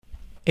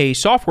A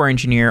software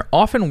engineer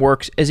often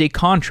works as a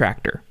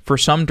contractor for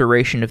some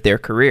duration of their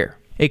career.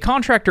 A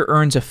contractor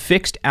earns a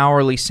fixed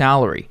hourly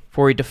salary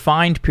for a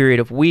defined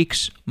period of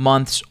weeks,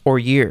 months, or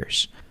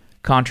years.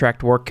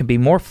 Contract work can be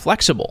more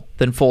flexible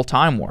than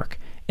full-time work,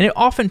 and it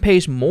often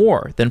pays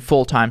more than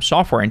full-time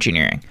software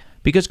engineering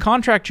because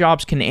contract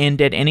jobs can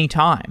end at any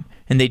time,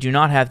 and they do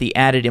not have the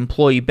added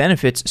employee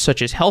benefits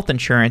such as health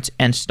insurance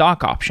and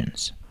stock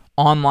options.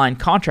 Online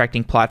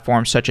contracting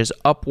platforms such as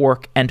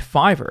Upwork and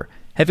Fiverr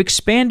have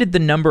expanded the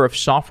number of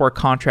software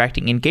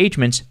contracting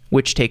engagements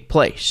which take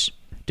place.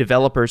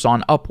 Developers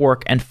on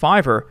Upwork and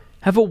Fiverr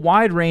have a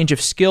wide range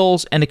of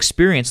skills and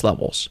experience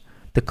levels.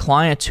 The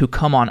clients who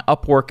come on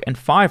Upwork and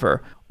Fiverr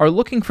are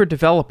looking for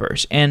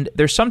developers, and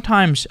they're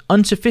sometimes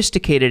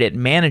unsophisticated at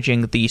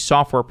managing the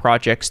software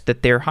projects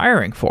that they're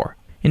hiring for.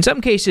 In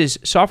some cases,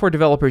 software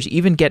developers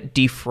even get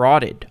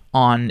defrauded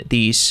on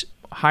these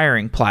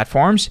hiring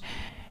platforms,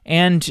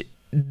 and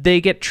they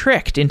get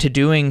tricked into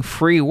doing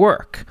free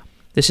work.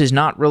 This is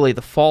not really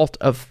the fault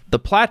of the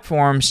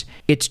platforms,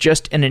 it's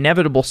just an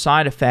inevitable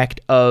side effect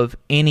of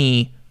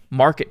any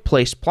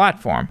marketplace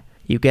platform.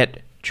 You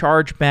get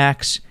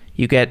chargebacks,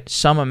 you get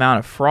some amount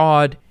of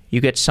fraud,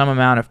 you get some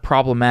amount of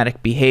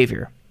problematic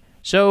behavior.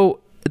 So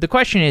the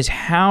question is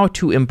how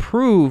to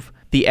improve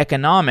the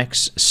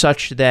economics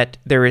such that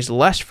there is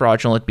less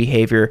fraudulent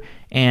behavior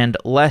and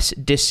less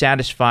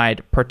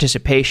dissatisfied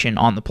participation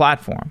on the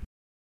platform.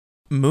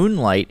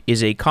 Moonlight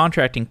is a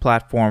contracting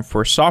platform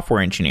for software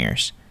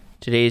engineers.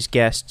 Today's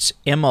guests,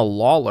 Emma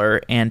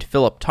Lawler and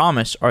Philip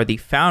Thomas, are the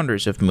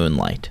founders of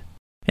Moonlight,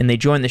 and they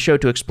join the show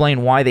to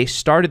explain why they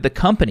started the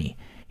company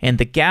and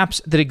the gaps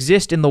that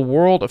exist in the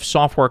world of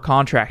software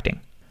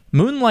contracting.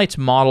 Moonlight's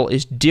model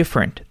is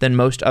different than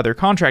most other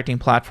contracting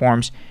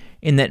platforms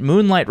in that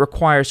Moonlight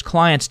requires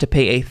clients to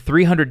pay a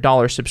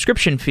 $300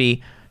 subscription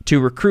fee to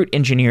recruit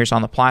engineers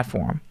on the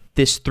platform.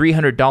 This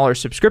 $300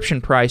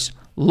 subscription price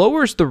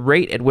lowers the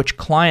rate at which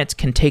clients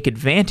can take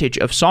advantage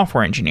of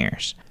software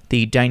engineers.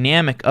 The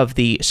dynamic of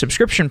the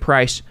subscription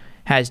price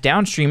has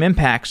downstream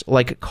impacts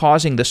like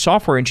causing the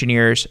software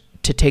engineers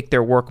to take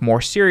their work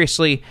more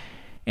seriously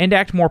and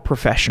act more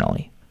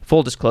professionally.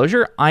 Full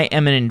disclosure, I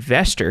am an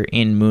investor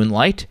in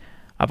Moonlight.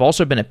 I've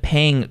also been a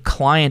paying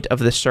client of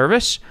the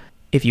service.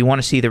 If you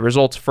want to see the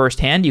results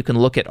firsthand, you can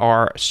look at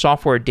our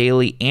Software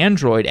Daily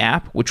Android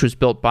app, which was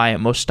built by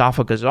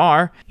Mostafa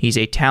Gazar. He's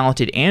a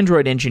talented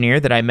Android engineer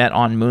that I met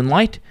on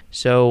Moonlight.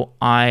 So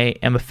I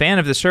am a fan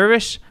of the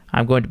service.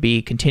 I'm going to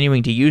be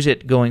continuing to use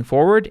it going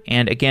forward.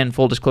 And again,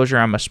 full disclosure,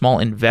 I'm a small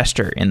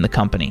investor in the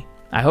company.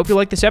 I hope you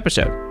like this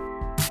episode.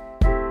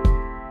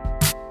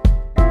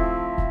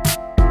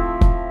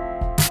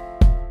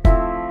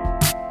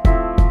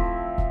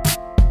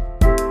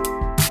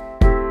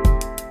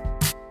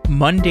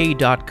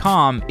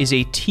 Monday.com is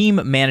a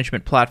team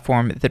management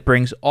platform that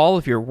brings all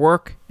of your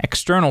work,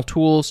 external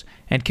tools,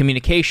 and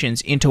communications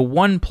into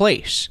one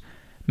place,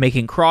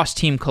 making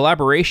cross-team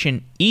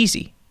collaboration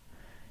easy.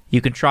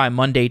 You can try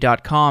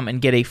Monday.com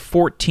and get a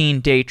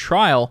 14-day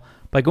trial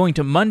by going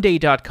to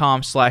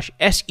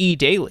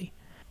monday.com/sedaily.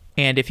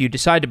 And if you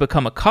decide to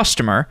become a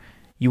customer,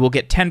 you will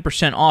get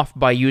 10% off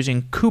by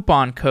using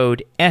coupon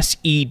code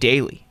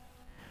SEDaily.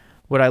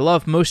 What I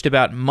love most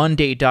about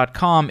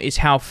Monday.com is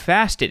how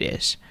fast it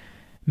is.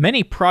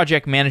 Many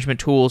project management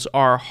tools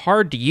are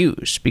hard to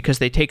use because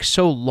they take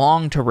so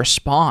long to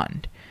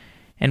respond.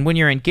 And when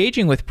you're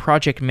engaging with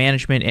project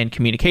management and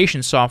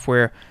communication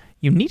software,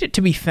 you need it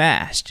to be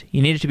fast,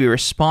 you need it to be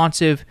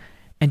responsive,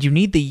 and you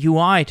need the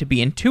UI to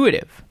be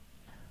intuitive.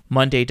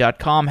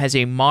 Monday.com has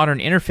a modern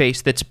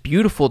interface that's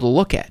beautiful to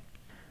look at.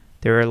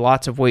 There are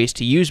lots of ways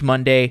to use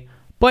Monday,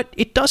 but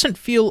it doesn't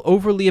feel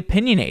overly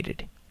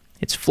opinionated.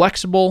 It's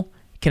flexible,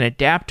 can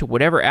adapt to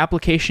whatever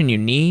application you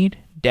need,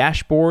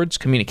 dashboards,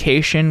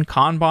 communication,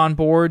 Kanban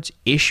boards,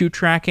 issue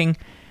tracking.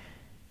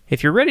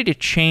 If you're ready to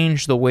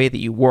change the way that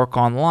you work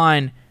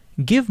online,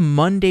 give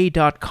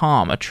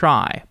Monday.com a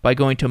try by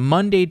going to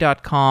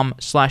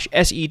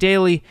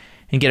monday.com/sedaily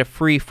and get a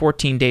free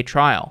 14-day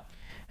trial.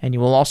 And you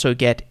will also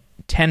get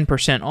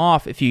 10%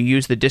 off if you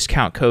use the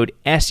discount code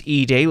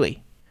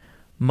SEDaily.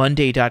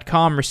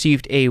 Monday.com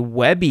received a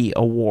Webby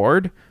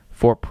Award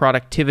for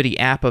Productivity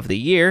App of the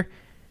Year,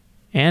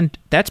 and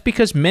that's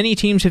because many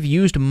teams have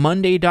used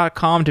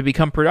Monday.com to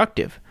become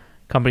productive.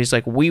 Companies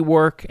like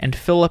WeWork and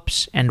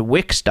Philips and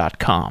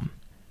Wix.com.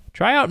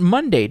 Try out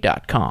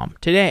Monday.com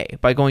today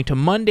by going to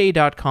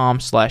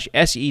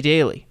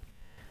monday.com/sedaily.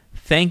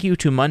 Thank you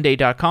to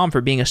Monday.com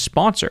for being a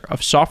sponsor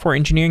of Software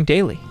Engineering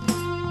Daily.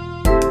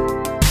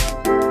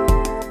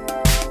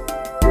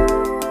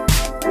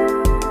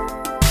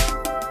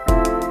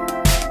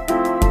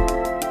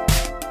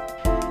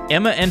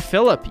 Emma and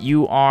Philip,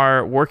 you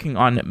are working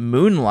on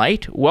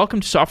Moonlight. Welcome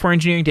to Software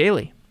Engineering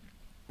Daily.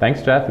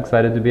 Thanks, Jeff.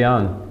 Excited to be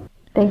on.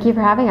 Thank you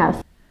for having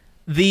us.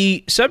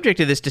 The subject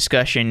of this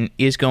discussion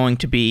is going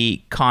to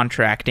be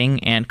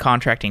contracting and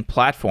contracting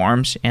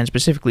platforms, and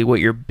specifically what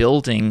you're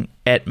building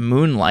at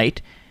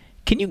Moonlight.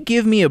 Can you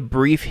give me a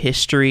brief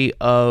history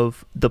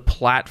of the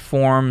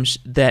platforms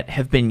that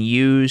have been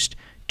used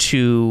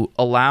to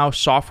allow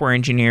software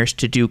engineers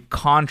to do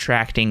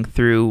contracting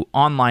through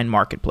online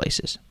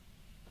marketplaces?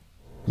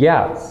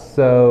 Yeah,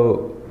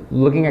 so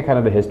looking at kind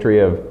of the history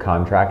of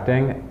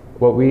contracting,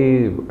 what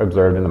we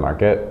observed in the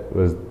market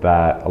was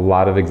that a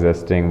lot of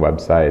existing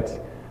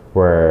websites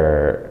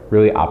were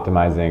really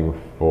optimizing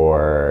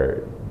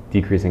for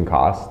decreasing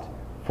cost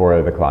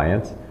for the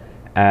clients.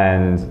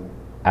 And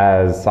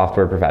as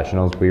software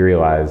professionals, we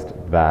realized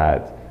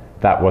that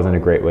that wasn't a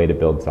great way to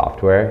build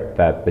software,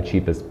 that the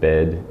cheapest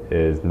bid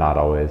is not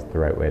always the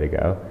right way to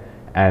go.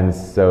 And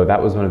so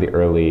that was one of the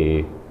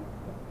early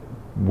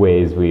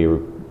ways we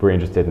were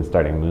interested in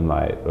starting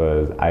Moonlight.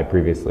 Was I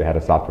previously had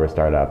a software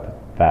startup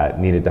that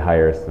needed to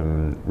hire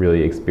some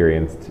really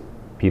experienced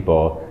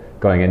people.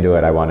 Going into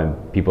it, I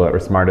wanted people that were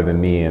smarter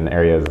than me in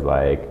areas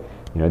like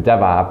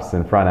DevOps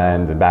and front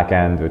end and back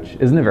end, which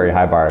isn't a very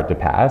high bar to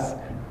pass,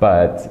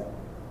 but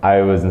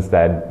I was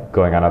instead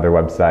going on other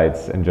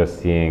websites and just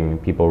seeing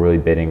people really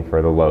bidding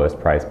for the lowest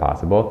price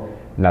possible.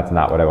 And that's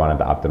not what I wanted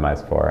to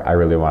optimize for. I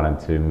really wanted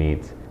to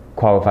meet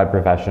qualified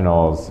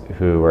professionals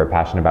who were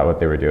passionate about what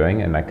they were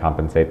doing and I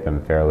compensate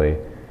them fairly.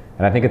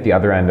 And I think at the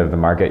other end of the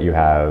market, you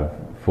have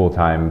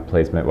full-time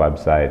placement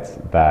websites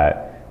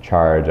that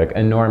charge like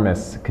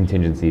enormous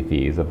contingency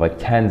fees of like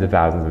tens of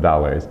thousands of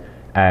dollars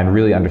and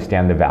really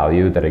understand the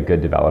value that a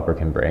good developer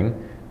can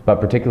bring.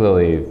 But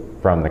particularly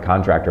from the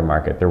contractor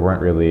market, there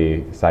weren't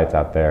really sites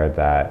out there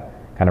that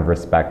kind of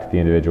respect the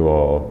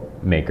individual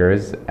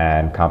makers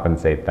and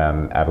compensate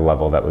them at a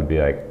level that would be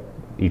like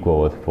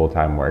equal with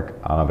full-time work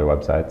on other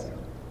websites.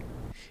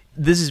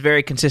 This is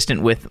very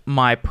consistent with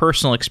my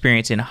personal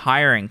experience in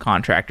hiring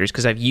contractors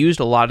because I've used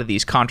a lot of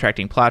these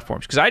contracting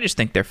platforms because I just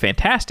think they're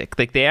fantastic.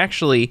 Like they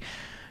actually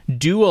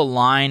do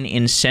align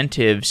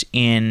incentives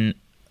in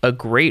a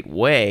great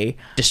way,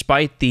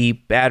 despite the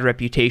bad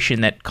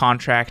reputation that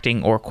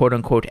contracting or quote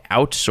unquote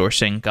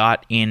outsourcing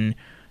got in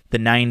the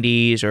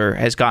 90s or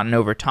has gotten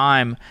over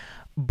time.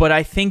 But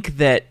I think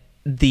that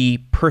the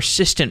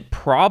persistent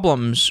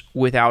problems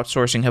with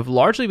outsourcing have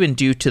largely been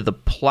due to the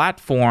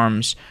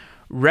platforms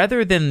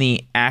rather than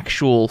the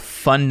actual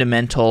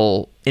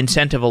fundamental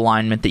incentive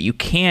alignment that you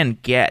can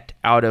get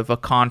out of a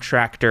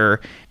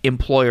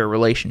contractor-employer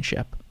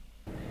relationship.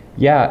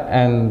 Yeah,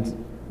 and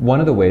one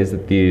of the ways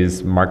that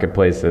these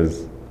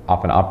marketplaces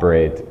often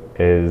operate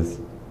is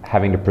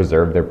having to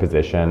preserve their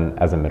position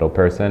as a middle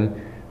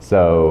person.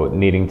 So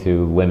needing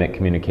to limit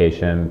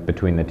communication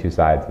between the two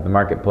sides of the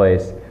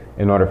marketplace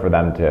in order for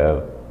them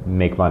to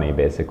make money,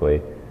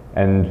 basically.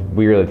 And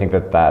we really think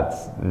that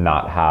that's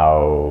not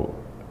how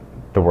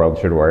the world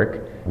should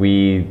work.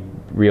 We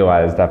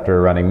realized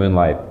after running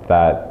Moonlight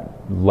that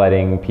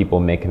letting people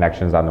make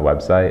connections on the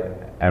website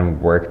and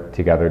work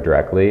together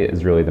directly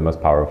is really the most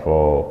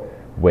powerful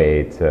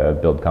way to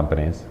build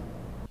companies.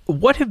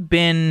 What have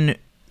been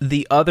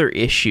the other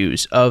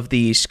issues of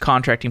these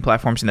contracting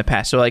platforms in the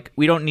past? So like,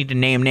 we don't need to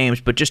name names,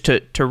 but just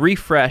to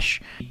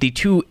refresh the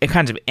two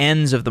kinds of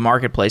ends of the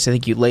marketplace, I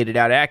think you laid it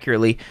out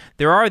accurately.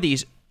 There are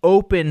these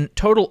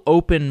total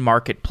open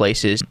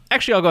marketplaces.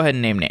 Actually, I'll go ahead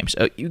and name names.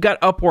 You got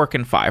Upwork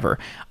and Fiverr.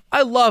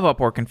 I love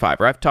Upwork and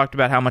Fiverr. I've talked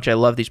about how much I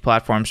love these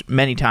platforms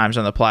many times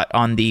on the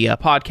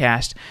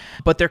podcast,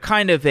 but they're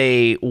kind of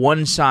a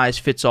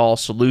one-size-fits-all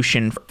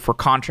solution for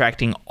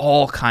contracting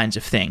all kinds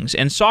of things.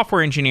 And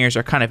software engineers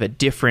are kind of a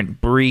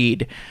different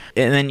breed.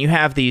 And then you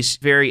have these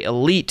very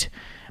elite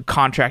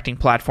contracting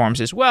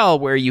platforms as well,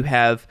 where you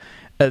have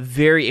a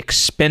very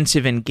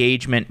expensive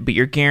engagement, but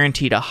you're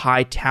guaranteed a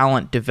high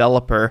talent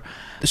developer.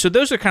 So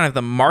those are kind of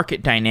the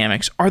market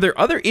dynamics. Are there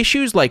other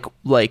issues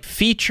like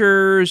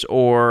features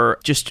or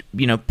just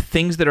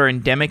things that are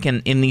endemic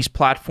in these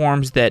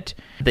platforms that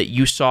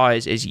you saw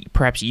as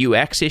perhaps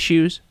UX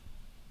issues?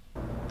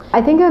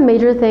 I think a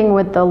major thing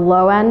with the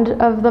low end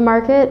of the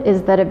market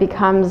is that it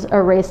becomes a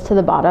race to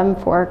the bottom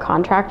for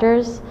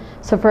contractors.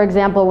 So for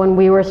example, when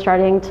we were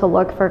starting to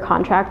look for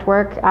contract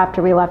work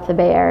after we left the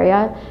Bay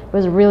Area, it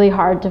was really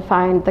hard to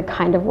find the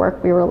kind of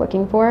work we were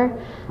looking for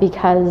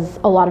because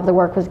a lot of the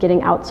work was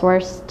getting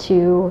outsourced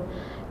to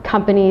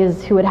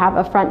companies who would have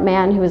a front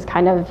man who was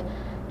kind of,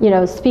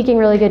 speaking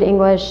really good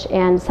English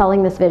and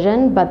selling this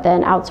vision, but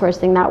then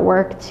outsourcing that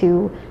work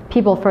to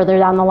people further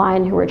down the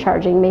line who were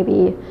charging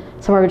maybe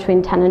somewhere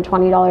between $10 and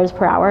 $20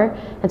 per hour.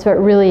 And so it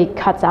really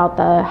cuts out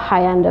the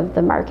high end of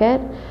the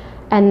market.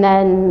 And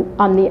then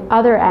on the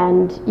other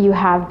end, you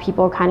have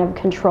people kind of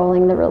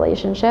controlling the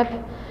relationship.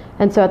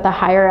 And so at the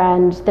higher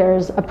end,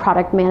 there's a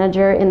product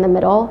manager in the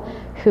middle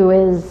who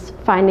is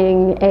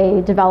finding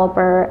a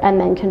developer and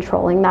then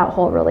controlling that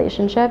whole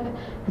relationship.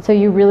 And so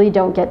you really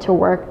don't get to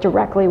work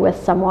directly with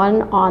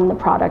someone on the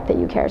product that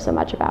you care so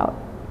much about.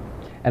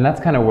 And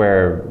that's kind of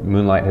where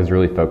Moonlight has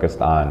really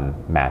focused on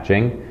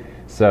matching.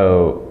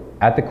 So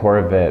at the core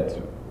of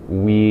it,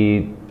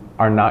 we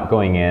are not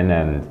going in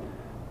and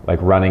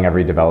running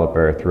every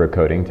developer through a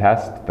coding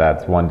test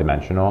that's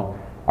one-dimensional.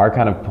 Our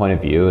kind of point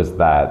of view is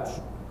that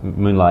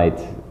Moonlight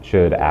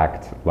should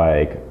act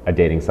like a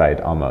dating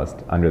site almost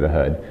under the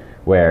hood,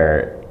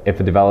 where if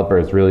a developer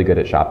is really good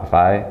at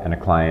Shopify and a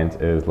client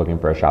is looking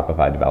for a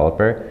Shopify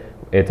developer,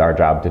 it's our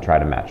job to try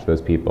to match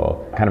those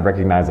people. Kind of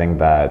recognizing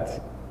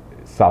that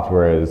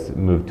software has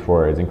moved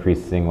towards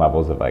increasing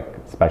levels of like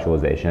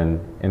specialization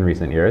in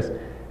recent years,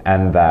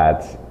 and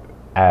that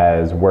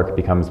as work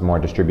becomes more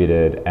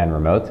distributed and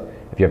remote,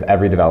 if you have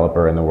every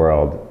developer in the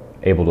world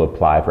able to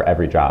apply for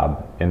every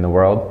job in the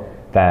world,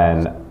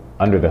 then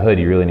under the hood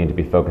you really need to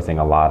be focusing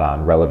a lot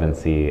on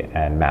relevancy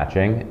and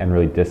matching and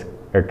really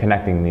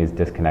connecting these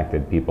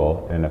disconnected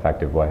people in an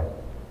effective way.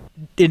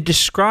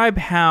 Describe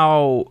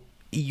how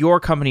your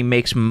company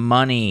makes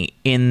money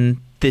in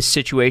this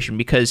situation,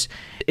 because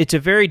it's a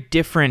very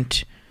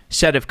different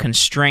set of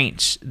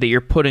constraints that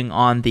you're putting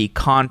on the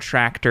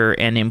contractor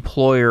and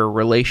employer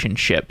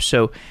relationship.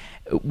 So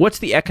what's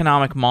the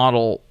economic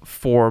model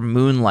for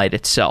Moonlight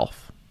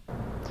itself?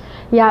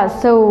 Yeah,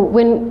 so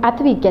at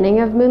the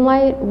beginning of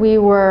Moonlight, we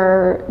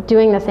were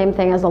doing the same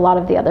thing as a lot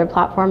of the other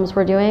platforms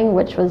were doing,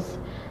 which was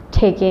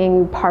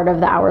taking part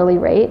of the hourly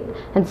rate.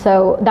 And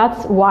so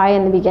that's why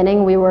in the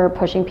beginning we were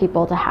pushing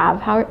people to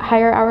have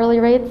higher hourly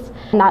rates,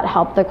 and that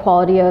helped the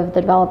quality of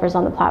the developers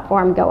on the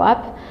platform go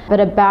up. But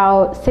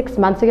about 6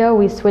 months ago,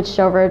 we switched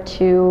over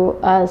to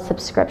a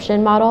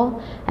subscription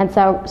model. And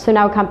so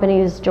now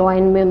companies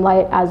join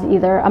Moonlight as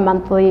either a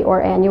monthly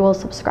or annual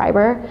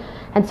subscriber.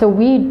 And so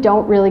we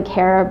don't really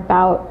care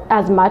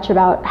as much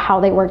about how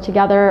they work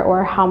together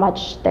or how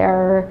much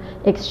they're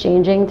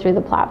exchanging through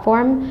the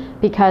platform,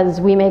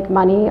 because we make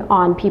money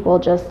on people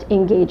just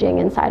engaging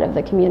inside of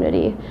the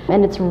community.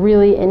 And it's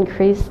really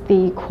increased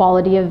the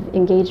quality of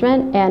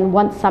engagement. And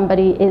once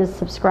somebody is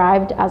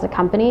subscribed as a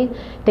company,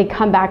 they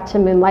come back to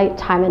Moonlight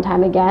time and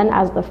time again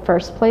as the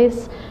first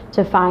place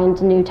to find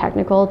new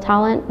technical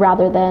talent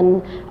rather than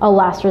a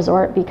last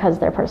resort because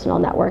their personal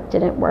network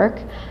didn't work.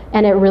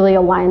 And it really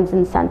aligns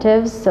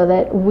incentives so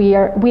that we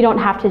don't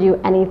have to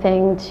do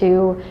anything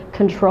to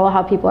control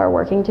how people are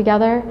working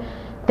together.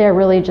 They're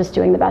really just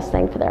doing the best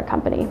thing for their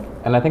company.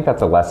 And I think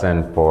that's a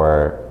lesson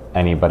for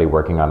anybody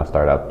working on a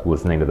startup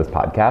listening to this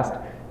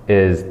podcast,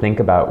 is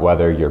think about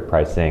whether your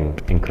pricing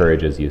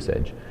encourages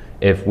usage.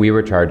 If we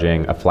were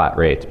charging a flat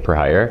rate per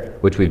hire,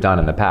 which we've done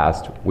in the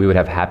past, we would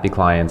have happy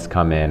clients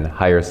come in,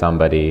 hire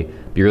somebody,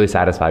 be really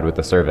satisfied with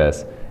the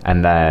service,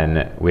 and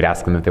then we'd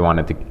ask them if they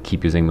wanted to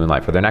keep using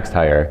Moonlight for their next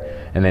hire.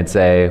 And they'd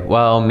say,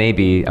 well,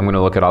 maybe I'm going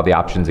to look at all the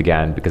options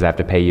again because I have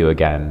to pay you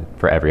again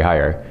for every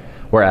hire.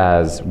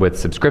 Whereas with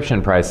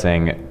subscription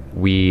pricing,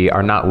 we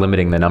are not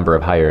limiting the number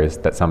of hires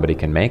that somebody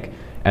can make.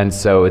 And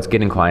so it's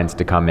getting clients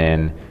to come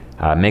in,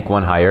 make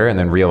one hire, and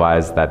then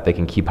realize that they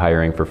can keep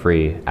hiring for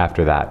free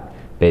after that,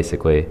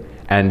 basically.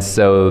 And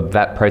so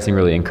that pricing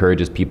really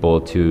encourages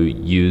people to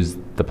use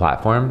the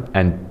platform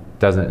and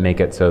doesn't make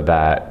it so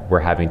that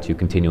we're having to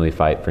continually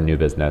fight for new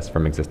business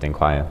from existing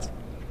clients.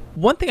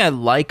 One thing I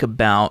like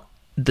about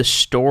the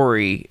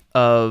story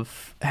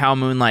of how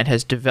Moonlight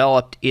has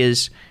developed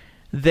is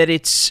that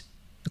it's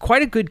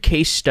quite a good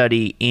case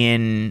study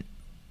in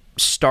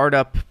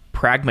startup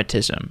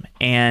pragmatism.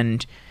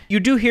 And you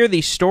do hear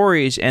these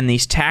stories and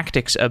these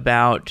tactics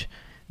about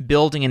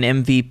building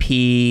an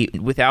MVP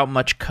without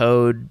much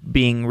code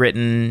being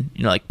written,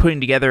 like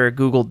putting together a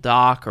Google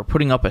Doc or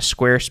putting up a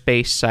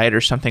Squarespace site or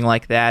something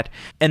like that.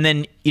 And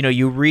then,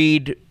 you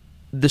read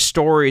the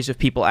stories of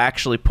people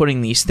actually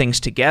putting these things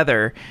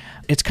together.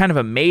 It's kind of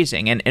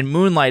amazing. And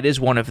Moonlight is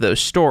one of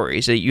those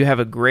stories. You have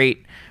a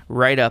great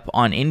write-up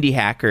on Indie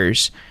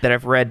Hackers that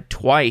I've read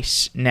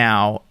twice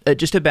now,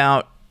 just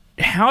about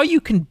how you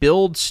can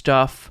build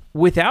stuff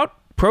without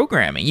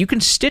programming. You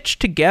can stitch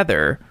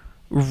together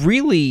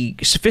really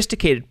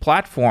sophisticated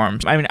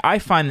platforms. I mean, I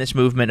find this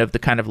movement of the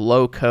kind of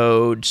low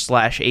code /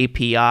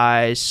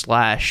 APIs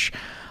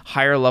 /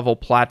 higher level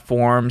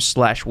platforms /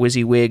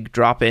 WYSIWYG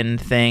drop-in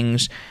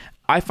things.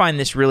 I find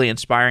this really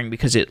inspiring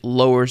because it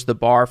lowers the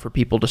bar for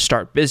people to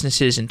start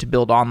businesses and to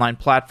build online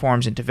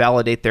platforms and to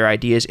validate their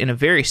ideas in a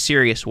very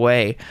serious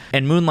way.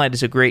 And Moonlight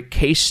is a great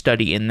case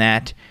study in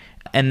that.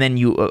 And then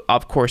you,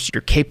 of course,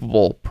 you're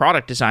capable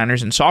product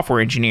designers and software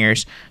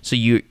engineers, so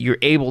you're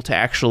able to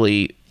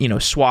actually,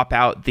 swap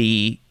out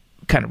the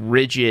kind of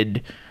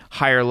rigid,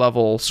 higher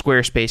level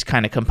Squarespace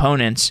kind of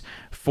components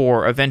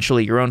for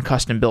eventually your own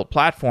custom built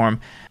platform.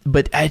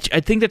 But I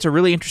think that's a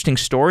really interesting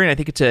story, and I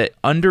think it's an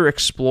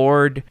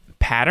underexplored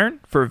pattern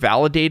for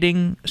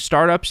validating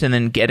startups and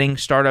then getting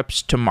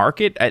startups to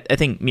market. I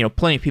think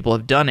plenty of people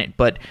have done it,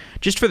 but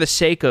just for the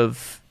sake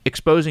of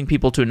exposing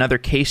people to another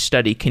case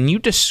study, can you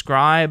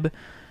describe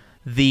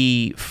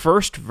the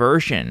first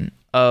version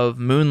of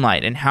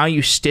Moonlight and how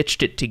you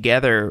stitched it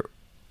together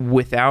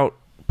without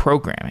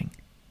programming?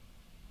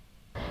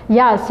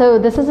 Yeah, so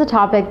this is a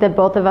topic that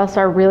both of us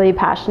are really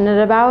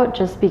passionate about,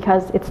 just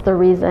because it's the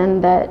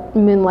reason that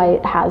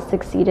Moonlight has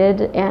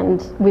succeeded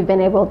and we've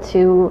been able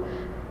to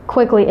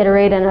quickly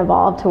iterate and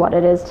evolve to what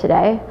it is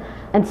today.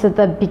 And so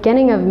the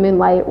beginning of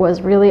Moonlight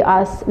was really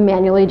us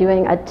manually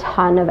doing a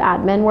ton of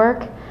admin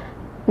work.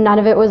 None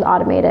of it was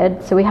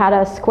automated. So we had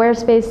a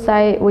Squarespace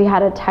site, we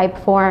had a type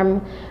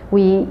form,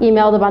 we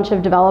emailed a bunch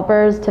of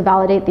developers to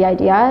validate the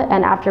idea,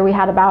 and after we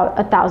had about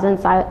 1,000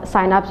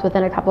 signups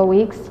within a couple of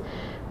weeks,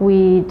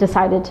 we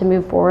decided to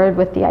move forward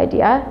with the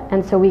idea.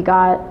 And so we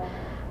got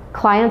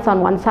clients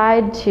on one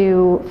side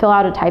to fill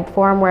out a type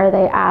form where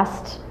they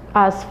asked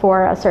us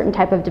for a certain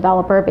type of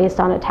developer based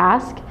on a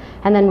task.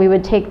 And then we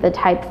would take the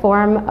type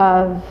form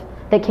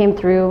that came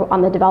through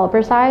on the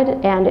developer side.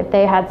 And if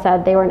they had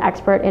said they were an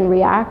expert in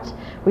React,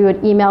 we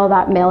would email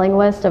that mailing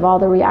list of all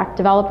the React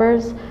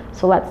developers.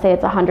 So let's say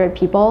it's 100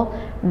 people.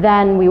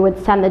 Then we would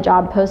send the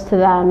job post to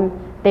them.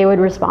 They would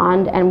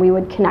respond and we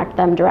would connect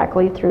them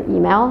directly through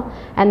email.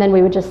 And then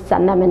we would just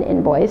send them an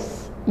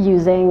invoice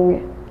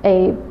using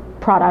a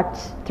product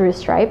through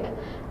Stripe.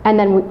 And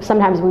then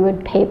sometimes we would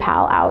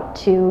PayPal out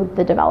to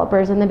the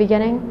developers in the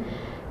beginning.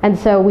 And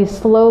so we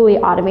slowly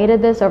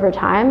automated this over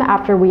time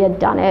after we had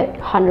done it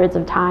hundreds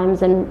of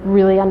times and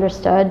really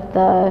understood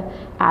the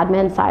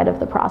admin side of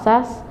the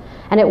process.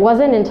 And it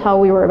wasn't until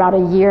we were about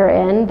a year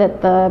in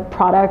that the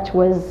product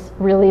was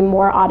really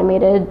more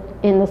automated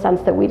in the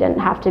sense that we didn't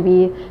have to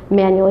be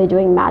manually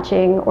doing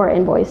matching or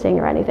invoicing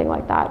or anything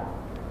like that.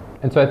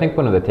 And so I think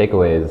one of the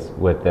takeaways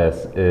with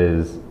this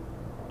is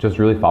just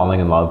really falling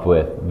in love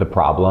with the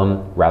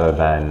problem rather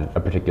than a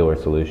particular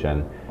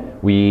solution.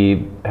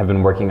 We have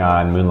been working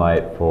on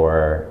Moonlight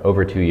for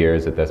over 2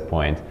 years at this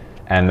point,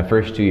 and the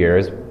first 2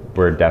 years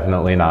were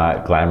definitely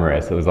not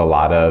glamorous. It was a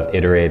lot of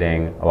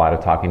iterating, a lot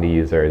of talking to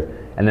users,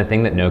 and the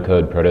thing that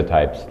no-code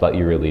prototypes let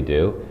you really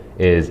do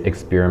is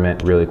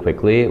experiment really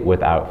quickly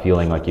without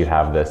feeling like you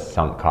have this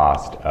sunk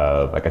cost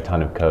of like a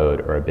ton of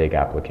code or a big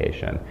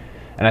application.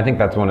 And I think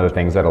that's one of the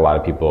things that a lot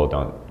of people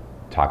don't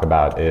talk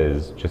about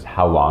is just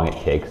how long it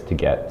takes to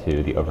get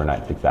to the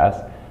overnight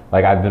success.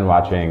 Like I've been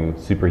watching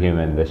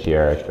Superhuman this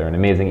year. They're an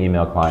amazing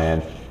email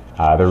client.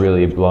 They're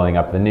really blowing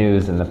up the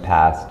news in the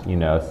past,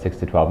 6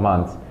 to 12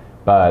 months.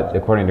 But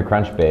according to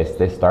Crunchbase,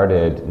 they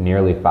started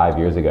nearly 5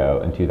 years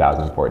ago in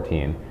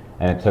 2014.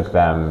 And it took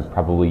them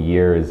probably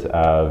years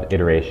of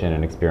iteration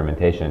and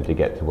experimentation to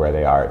get to where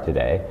they are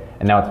today.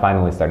 And now it's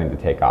finally starting to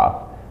take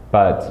off.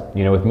 But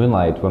with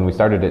Moonlight, when we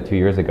started it 2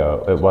 years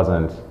ago, it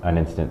wasn't an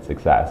instant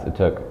success. It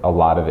took a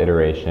lot of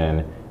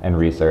iteration and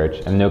research,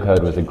 and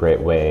no-code was a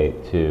great way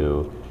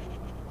to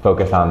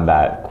focus on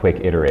that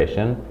quick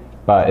iteration.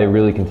 But it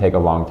really can take a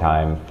long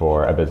time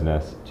for a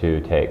business to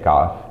take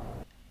off.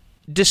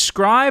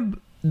 Describe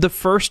the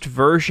first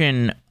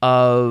version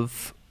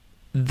of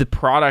the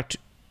product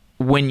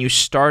when you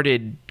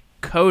started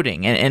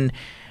coding, and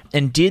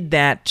did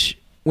that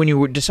when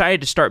you decided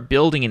to start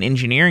building an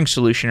engineering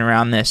solution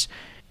around this.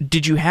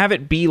 Did you have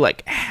it be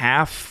like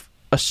half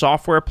a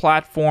software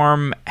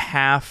platform,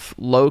 half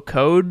low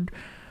code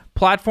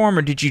platform,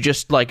 or did you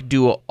just like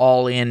do an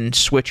all-in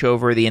switch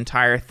over the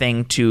entire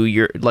thing to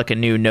your like a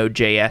new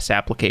Node.js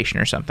application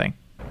or something?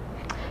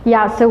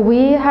 Yeah, so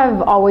we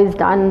have always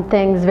done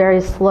things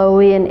very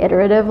slowly and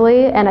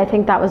iteratively, and I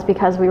think that was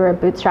because we were a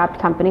bootstrapped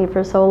company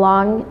for so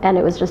long, and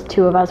it was just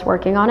two of us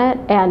working on it.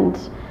 And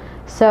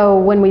so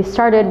when we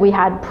started, we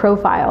had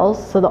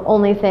profiles, so the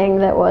only thing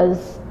that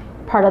was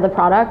part of the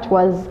product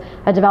was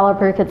a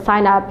developer could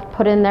sign up,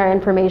 put in their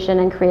information,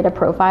 and create a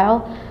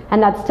profile.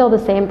 And that's still the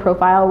same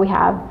profile we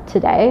have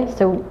today,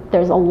 so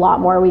there's a lot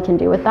more we can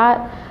do with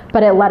that.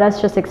 But it let us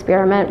just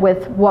experiment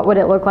with what would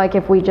it look like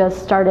if we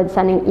just started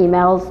sending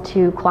emails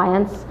to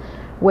clients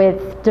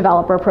with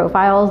developer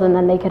profiles, and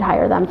then they could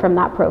hire them from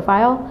that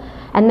profile.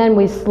 And then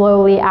we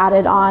slowly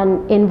added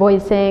on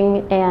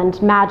invoicing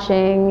and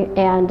matching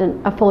and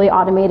a fully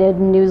automated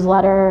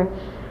newsletter.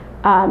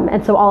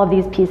 And so all of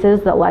these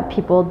pieces that let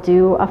people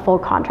do a full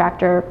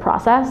contractor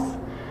process.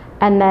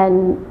 And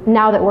then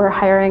now that we're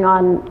hiring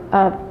on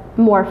a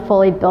more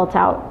fully built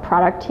out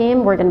product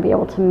team, we're going to be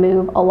able to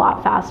move a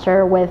lot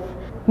faster with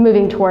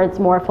moving towards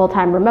more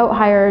full-time remote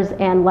hires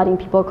and letting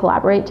people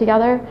collaborate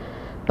together.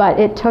 But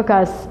it took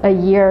us a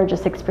year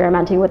just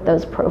experimenting with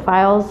those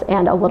profiles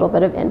and a little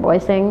bit of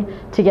invoicing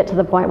to get to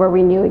the point where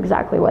we knew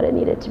exactly what it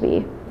needed to be.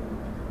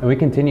 And we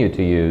continue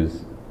to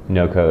use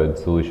no-code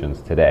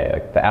solutions today.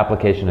 Like the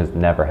application has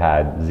never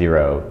had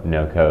 0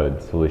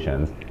 no-code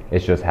solutions.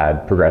 It's just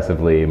had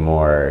progressively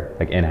more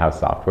like in-house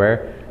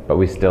software, but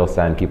we still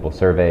send people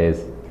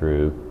surveys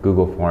through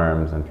Google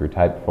Forms and through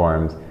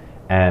Typeforms,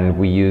 and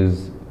we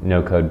use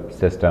no-code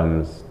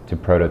systems to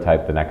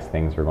prototype the next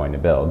things we're going to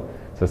build.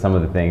 So some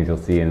of the things you'll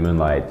see in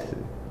Moonlight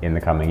in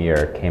the coming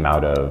year came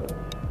out of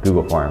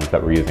Google Forms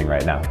that we're using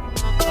right now.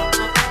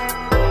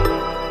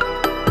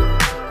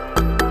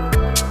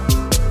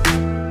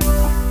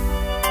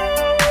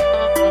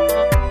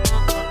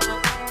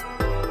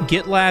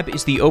 GitLab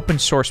is the open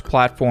source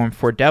platform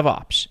for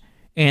DevOps,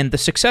 and the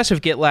success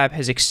of GitLab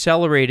has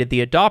accelerated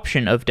the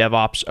adoption of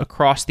DevOps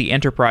across the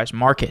enterprise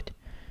market.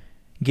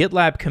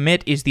 GitLab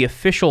Commit is the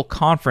official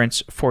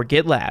conference for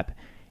GitLab,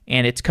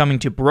 and it's coming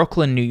to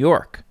Brooklyn, New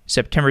York,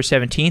 September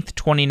 17th,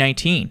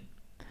 2019.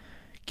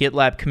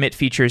 GitLab Commit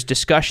features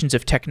discussions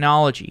of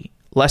technology,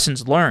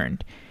 lessons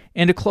learned,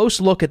 and a close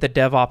look at the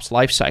DevOps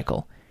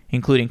lifecycle,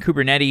 including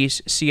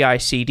Kubernetes,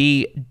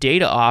 CI/CD,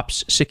 data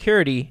ops,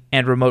 security,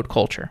 and remote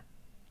culture.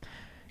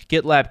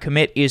 GitLab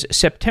Commit is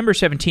September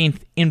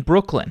 17th in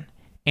Brooklyn,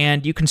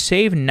 and you can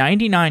save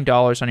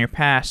 $99 on your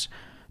pass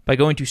by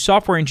going to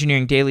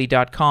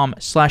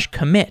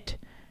softwareengineeringdaily.com/commit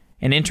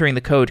and entering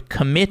the code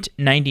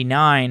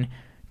COMMIT99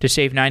 to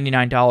save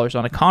 $99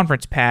 on a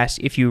conference pass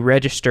if you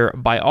register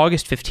by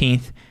August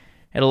 15th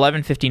at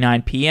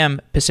 11:59 p.m.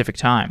 Pacific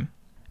Time.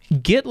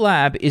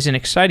 GitLab is an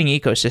exciting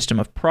ecosystem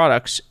of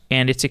products,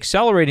 and it's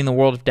accelerating the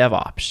world of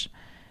DevOps.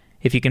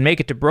 If you can make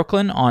it to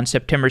Brooklyn on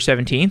September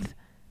 17th,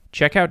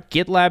 check out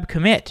GitLab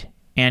Commit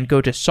and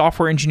go to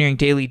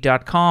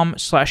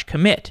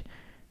softwareengineeringdaily.com/commit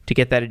to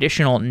get that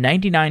additional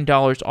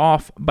 $99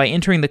 off by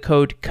entering the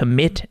code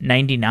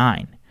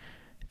COMMIT99.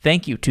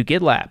 Thank you to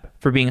GitLab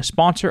for being a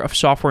sponsor of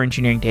Software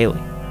Engineering Daily.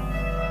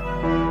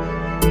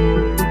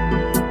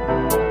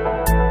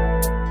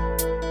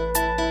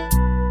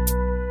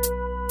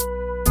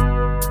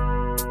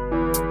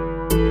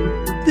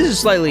 This is a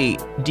slightly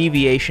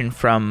deviation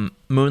from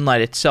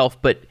Moonlight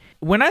itself, but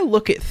when I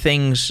look at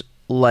things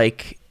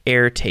like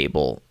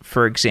Airtable,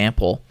 for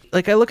example,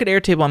 like I look at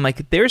Airtable, I'm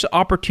like, there's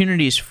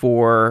opportunities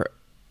for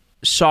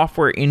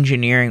software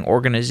engineering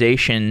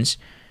organizations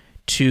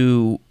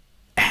to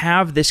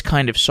have this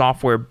kind of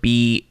software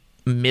be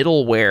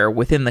middleware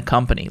within the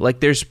company. Like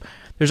there's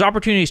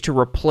opportunities to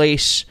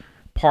replace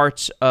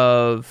parts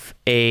of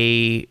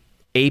a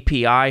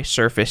API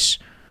surface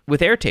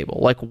with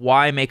Airtable. Like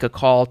why make a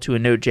call to a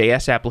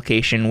Node.js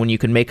application when you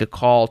can make a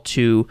call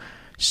to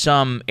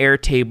some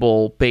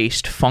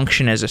Airtable-based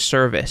function as a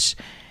service?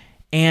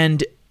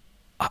 And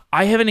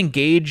I haven't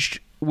engaged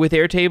with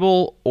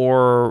Airtable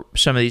or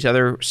some of these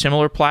other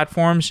similar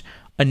platforms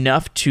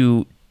enough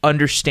to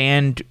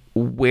understand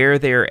where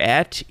they're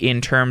at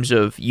in terms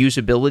of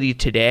usability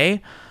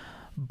today.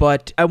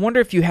 But I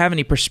wonder if you have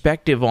any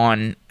perspective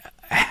on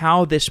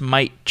how this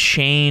might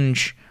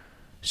change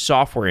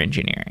software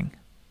engineering.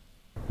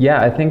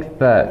 Yeah, I think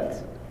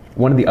that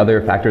one of the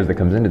other factors that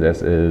comes into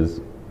this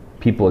is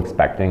people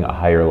expecting a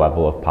higher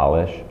level of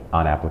polish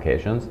on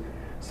applications.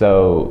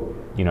 So,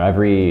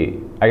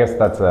 I guess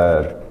that's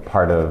a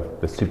part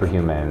of the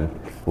Superhuman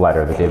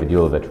letter that David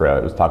Yulovich wrote.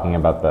 It was talking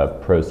about the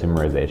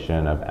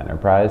prosumerization of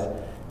enterprise,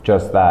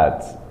 just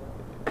that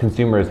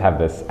consumers have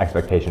this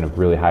expectation of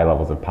really high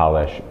levels of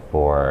polish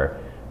for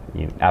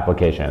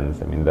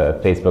applications. I mean,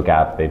 the Facebook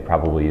app they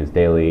probably use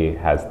daily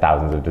has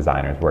thousands of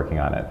designers working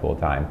on it full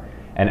time.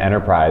 And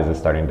enterprise is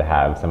starting to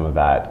have some of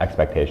that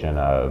expectation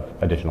of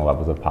additional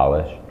levels of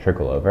polish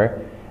trickle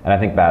over. And I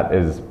think that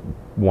is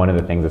one of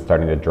the things that's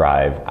starting to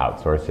drive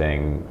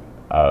outsourcing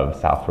of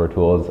software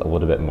tools a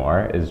little bit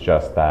more, is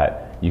just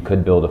that you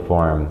could build a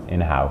form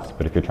in-house,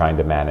 but if you're trying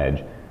to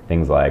manage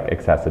things like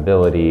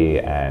accessibility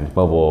and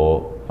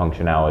mobile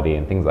functionality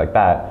and things like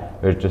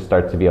that, there just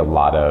starts to be a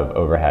lot of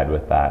overhead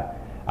with that.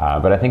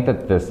 But I think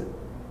that this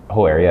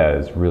whole area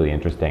is really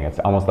interesting. It's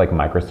almost like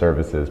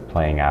microservices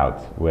playing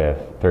out with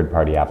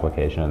third-party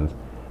applications.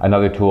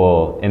 Another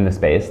tool in the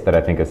space that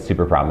I think is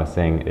super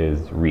promising is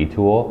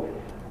Retool.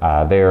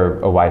 They're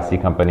a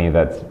YC company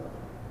that's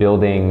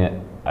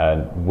building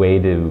a way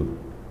to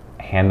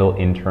handle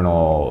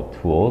internal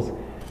tools.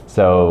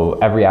 So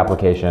every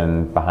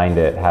application behind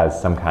it has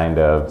some kind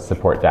of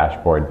support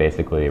dashboard,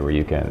 basically, where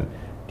you can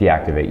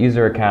deactivate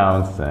user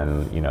accounts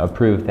and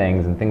approve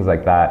things and things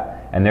like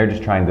that. And they're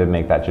just trying to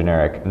make that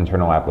generic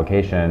internal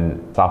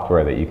application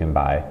software that you can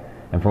buy.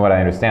 And from what I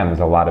understand, there's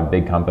a lot of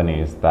big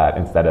companies that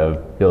instead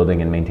of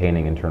building and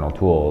maintaining internal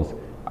tools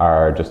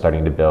are just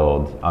starting to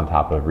build on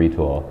top of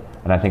Retool.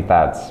 And I think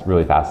that's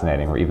really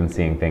fascinating. We're even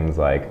seeing things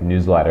like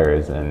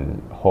newsletters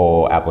and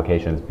whole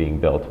applications being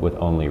built with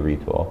only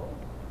Retool.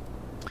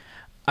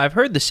 I've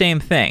heard the same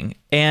thing.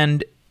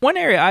 And one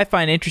area I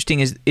find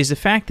interesting is the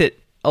fact that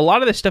a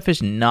lot of this stuff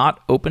is not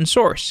open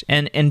source,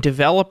 and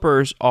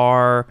developers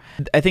are,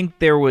 I think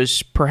there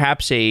was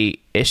perhaps a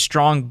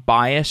strong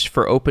bias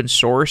for open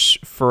source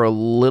for a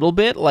little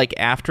bit, like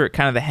after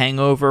kind of the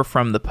hangover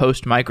from the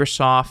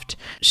post-Microsoft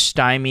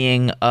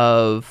stymieing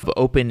of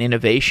open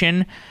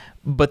innovation.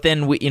 But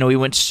then we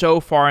went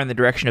so far in the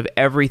direction of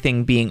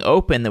everything being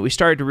open that we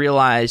started to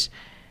realize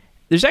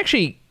there's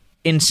actually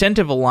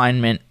incentive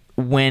alignment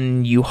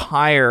when you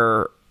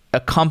hire a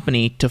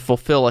company to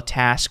fulfill a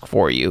task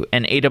for you.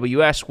 And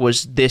AWS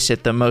was this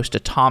at the most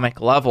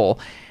atomic level.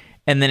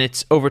 And then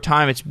it's over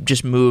time, it's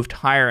just moved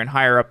higher and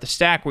higher up the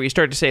stack, where you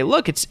start to say,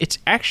 look, it's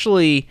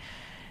actually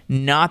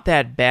not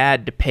that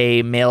bad to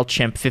pay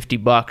MailChimp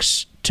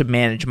 $50 to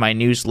manage my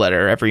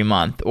newsletter every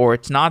month, or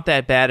it's not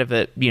that bad of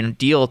a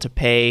deal to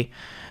pay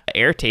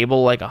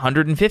Airtable like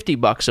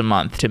 $150 a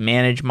month to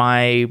manage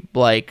my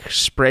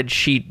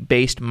spreadsheet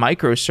based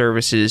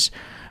microservices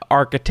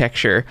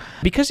architecture,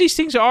 because these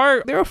things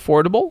they're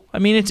affordable. I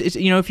mean, it's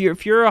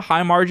if you're a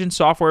high margin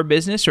software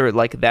business, or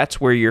that's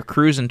where you're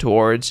cruising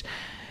towards,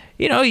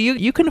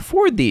 you can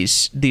afford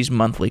these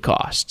monthly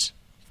costs.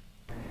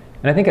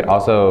 And I think it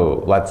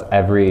also lets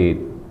every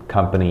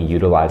company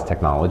utilize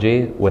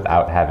technology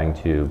without having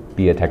to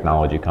be a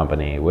technology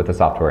company with a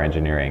software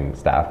engineering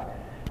staff.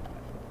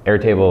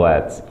 Airtable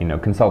lets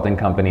consulting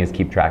companies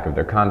keep track of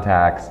their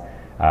contacts.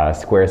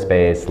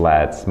 Squarespace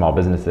lets small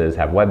businesses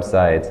have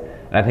websites.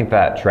 And I think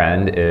that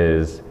trend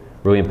is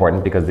really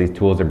important because these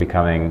tools are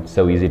becoming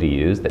so easy to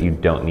use that you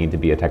don't need to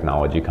be a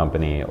technology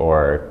company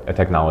or a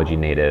technology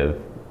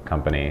native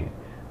company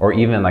or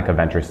even like a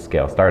venture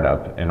scale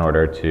startup in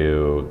order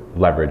to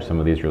leverage some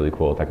of these really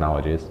cool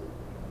technologies.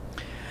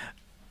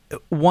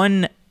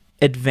 One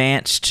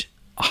advanced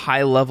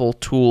high-level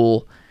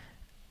tool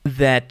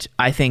that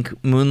I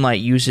think Moonlight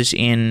uses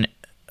in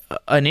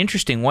an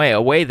interesting way,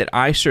 a way that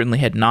I certainly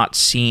had not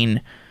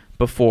seen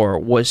before,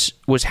 was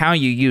how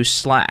you use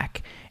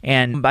Slack.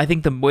 And I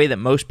think the way that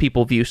most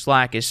people view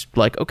Slack is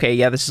like, okay,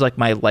 yeah, this is like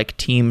my like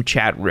team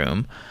chat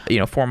room,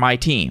 for my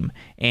team.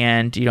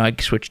 And, I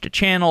switch to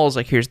channels,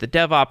 like here's the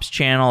DevOps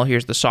channel,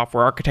 here's the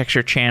software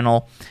architecture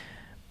channel.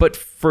 But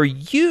for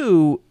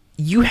you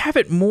have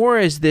it more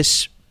as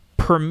this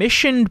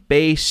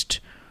permission-based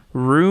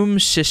room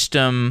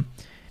system.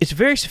 It's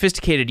very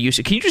sophisticated use.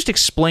 Can you just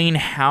explain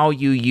how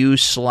you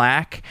use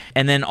Slack?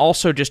 And then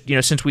also just,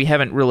 since we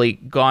haven't really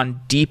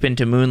gone deep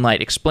into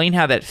Moonlight, explain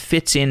how that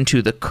fits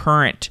into the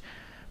current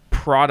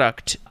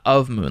product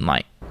of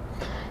Moonlight.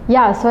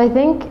 Yeah, so I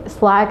think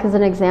Slack is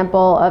an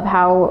example of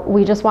how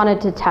we just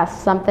wanted to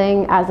test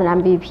something as an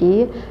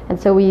MVP.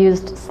 And so we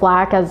used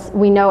Slack as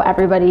we know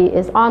everybody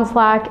is on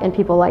Slack and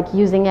people like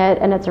using it,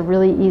 and it's a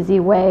really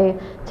easy way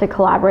to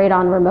collaborate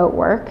on remote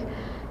work.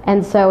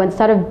 And so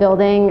instead of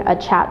building a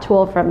chat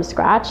tool from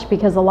scratch,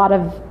 because a lot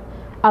of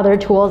other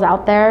tools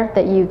out there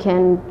that you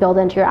can build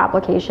into your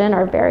application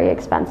are very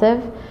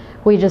expensive,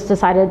 we just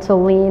decided to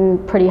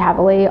lean pretty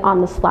heavily on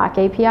the Slack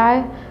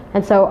API.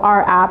 And so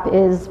our app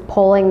is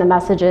pulling the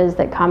messages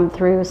that come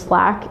through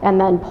Slack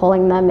and then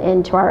pulling them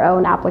into our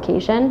own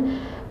application.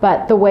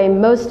 But the way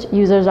most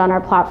users on our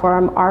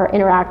platform are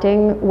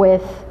interacting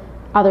with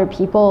other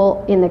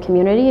people in the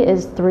community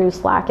is through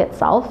Slack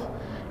itself.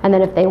 And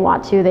then if they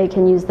want to, they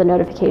can use the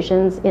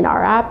notifications in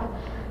our app.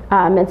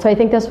 And so I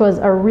think this was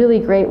a really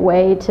great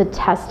way to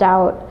test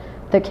out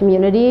the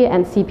community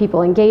and see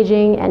people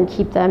engaging and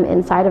keep them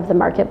inside of the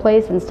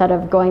marketplace instead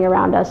of going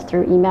around us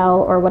through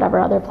email or whatever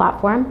other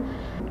platform.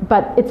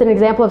 But it's an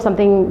example of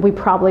something we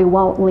probably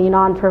won't lean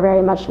on for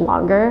very much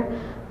longer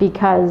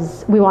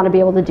because we want to be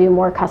able to do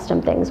more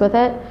custom things with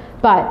it.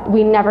 But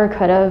we never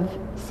could have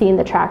seen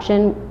the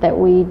traction that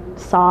we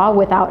saw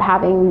without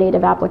having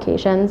native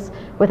applications,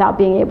 without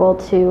being able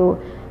to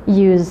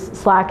use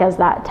Slack as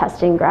that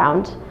testing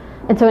ground.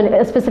 And so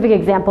a specific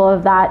example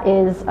of that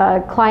is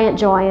a client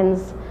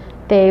joins,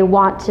 they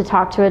want to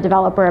talk to a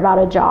developer about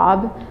a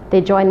job,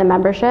 they join the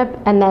membership,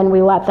 and then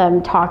we let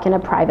them talk in a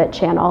private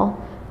channel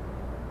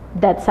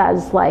that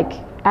says like,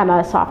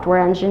 Emma, software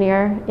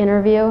engineer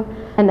interview,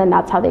 and then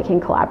that's how they can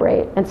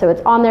collaborate. And so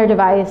it's on their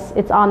device,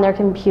 it's on their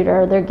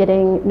computer, they're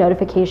getting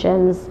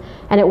notifications,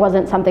 and it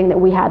wasn't something that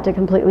we had to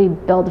completely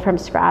build from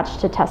scratch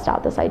to test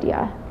out this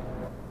idea.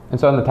 And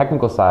so on the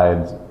technical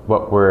side,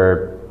 what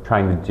we're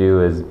trying to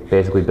do is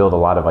basically build a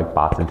lot of like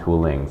bots and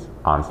toolings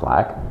on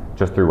Slack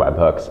just through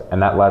webhooks,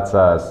 and that lets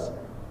us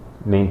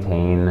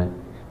maintain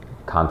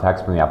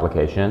context from the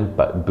application,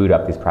 but boot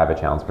up these private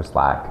channels for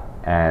Slack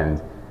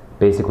and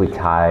basically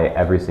tie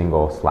every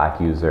single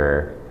Slack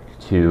user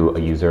to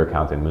a user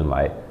account in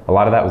Moonlight. A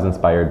lot of that was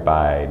inspired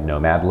by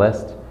Nomad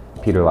List.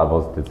 Peter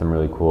Levels did some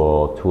really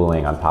cool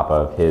tooling on top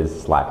of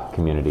his Slack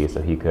community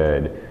so he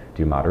could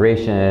do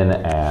moderation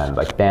and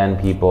like ban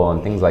people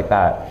and things like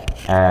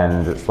that.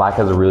 And Slack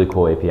has a really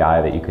cool API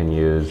that you can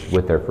use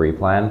with their free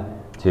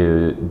plan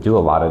to do a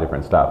lot of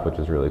different stuff, which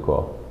is really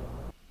cool.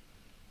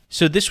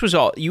 So this was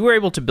all, you were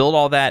able to build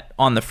all that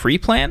on the free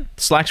plan,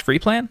 Slack's free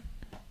plan?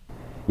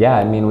 Yeah,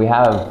 I mean, we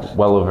have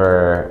well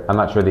over, I'm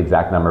not sure the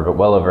exact number, but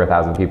well over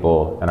 1,000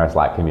 people in our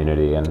Slack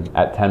community. And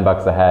at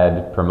 $10 a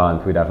head per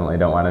month, we definitely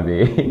don't want to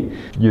be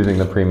using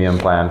the premium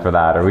plan for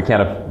that, or we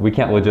can't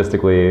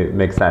logistically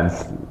make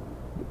sense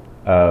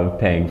of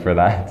paying for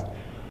that.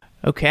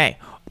 Okay,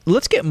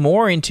 let's get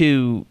more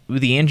into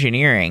the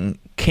engineering.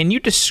 Can you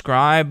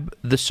describe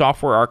the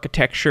software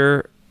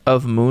architecture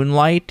of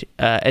Moonlight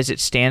as it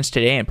stands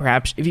today? And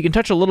perhaps if you can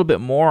touch a little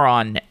bit more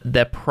on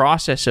the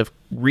process of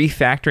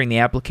refactoring the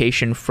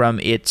application from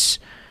its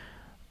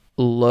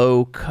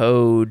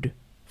low-code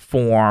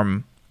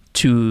form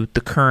to the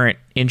current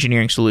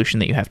engineering solution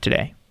that you have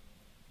today.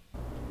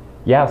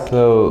 Yeah,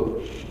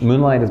 so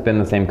Moonlight has been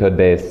the same code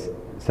base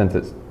since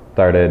it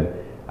started.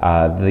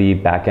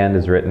 The backend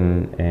is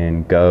written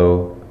in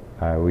Go.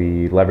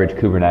 We leverage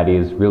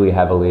Kubernetes really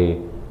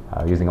heavily,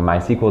 using a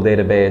MySQL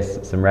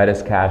database, some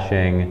Redis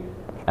caching,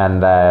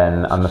 and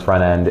then on the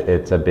front end,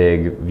 it's a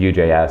big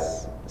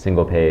Vue.js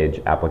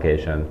single-page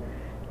application.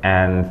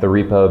 And the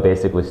repo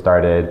basically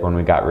started when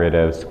we got rid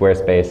of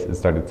Squarespace and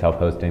started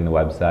self-hosting the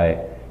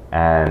website,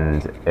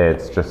 and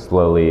it's just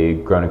slowly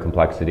grown in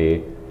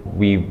complexity.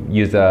 We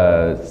use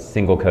a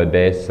single code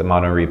base, a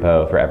mono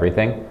repo for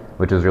everything,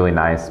 which is really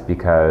nice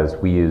because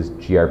we use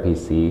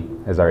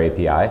gRPC as our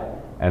API.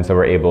 And so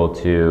we're able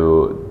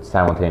to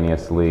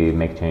simultaneously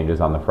make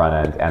changes on the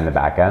front end and the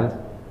back end.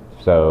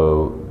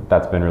 So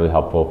that's been really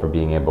helpful for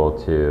being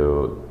able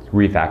to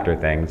refactor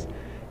things.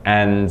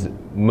 And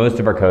most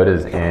of our code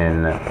is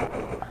in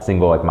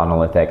single like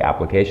monolithic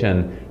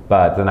application.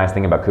 But the nice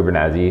thing about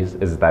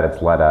Kubernetes is that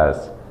it's let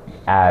us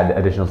add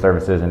additional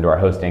services into our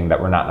hosting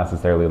that we're not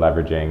necessarily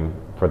leveraging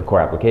for the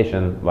core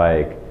application,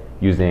 like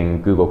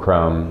using Google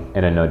Chrome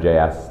in a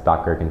Node.js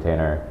Docker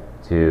container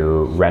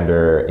to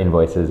render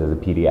invoices as a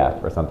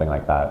PDF or something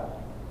like that.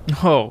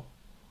 Oh,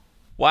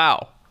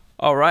 wow.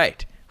 All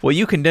right. Well,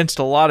 you condensed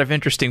a lot of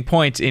interesting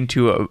points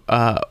into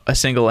a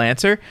single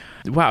answer.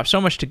 Wow,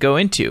 so much to go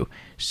into.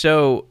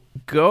 So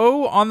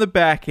Go on the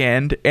back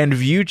end and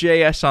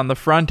Vue.js on the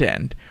front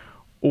end.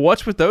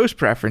 What's with those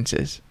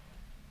preferences?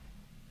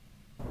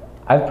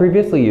 I've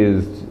previously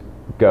used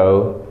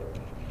Go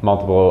at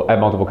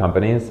multiple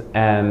companies,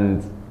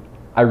 and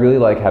I really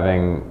like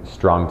having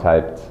strong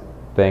typed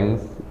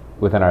things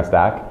within our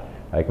stack,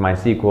 like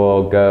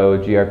MySQL, Go,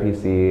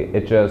 gRPC.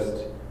 It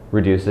just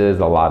reduces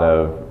a lot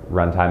of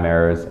runtime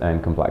errors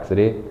and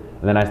complexity.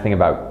 And the nice thing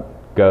about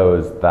Go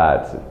is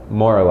that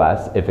more or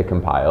less, if it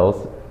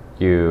compiles,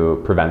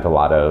 you prevent a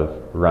lot of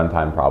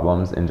runtime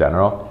problems in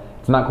general.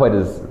 It's not quite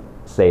as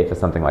safe as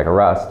something like a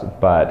Rust,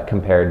 but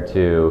compared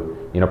to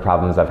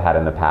problems I've had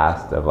in the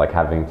past of like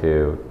having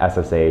to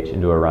SSH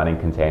into a running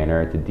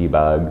container to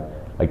debug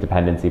like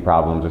dependency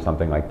problems or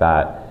something like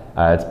that,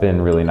 it's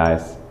been really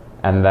nice.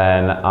 And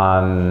then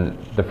on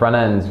the front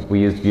end, we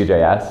used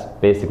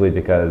Vue.js basically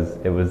because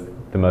it was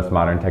the most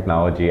modern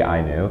technology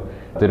I knew.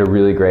 Did a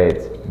really great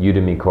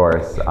Udemy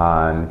course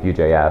on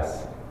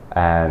Vue.js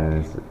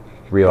and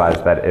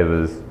realized that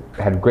it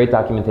had great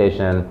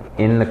documentation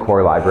in the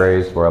core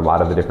libraries were a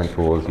lot of the different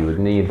tools you would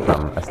need,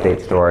 from a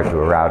state store to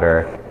a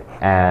router,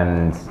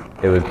 and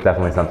it was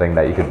definitely something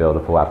that you could build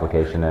a full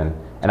application in.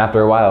 And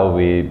after a while,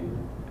 we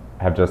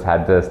have just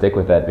had to stick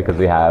with it because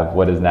we have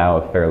what is now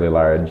a fairly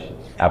large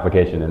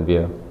application in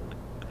Vue.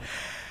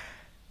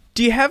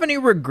 Do you have any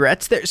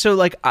regrets there? So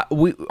like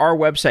our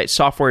website,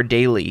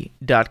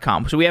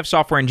 softwaredaily.com. So we have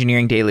Software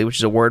Engineering Daily, which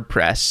is a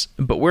WordPress,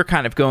 but we're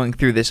kind of going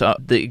through this,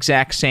 the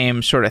exact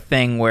same sort of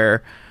thing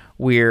where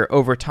we're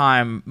over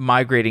time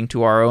migrating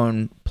to our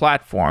own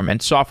platform.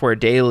 And Software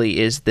Daily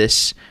is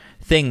this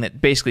thing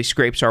that basically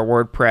scrapes our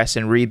WordPress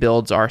and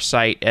rebuilds our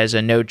site as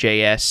a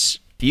Node.js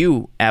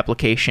Vue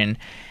application.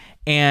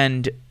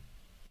 And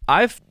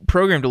I've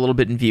programmed a little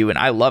bit in Vue and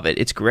I love it.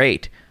 It's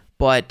great.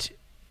 But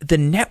the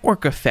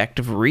network effect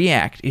of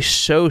React is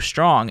so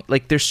strong.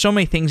 Like there's so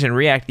many things in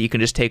React that you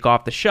can just take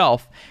off the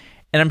shelf.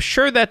 And I'm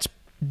sure that's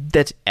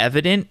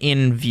evident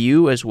in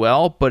Vue as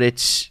well, but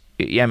it's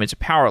a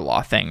power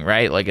law thing,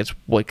 right? Like it's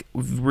like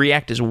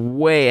React is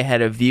way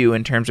ahead of Vue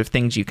in terms of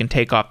things you can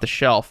take off the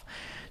shelf.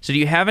 So do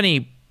you have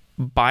any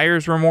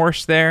buyer's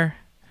remorse there?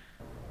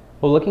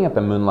 Well, looking at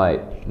the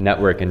Moonlight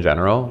network in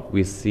general,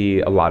 we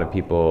see a lot of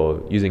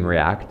people using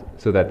React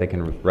so that they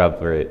can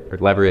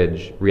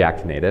leverage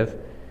React Native.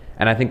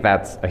 And I think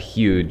that's a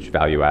huge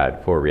value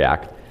add for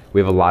React.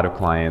 We have a lot of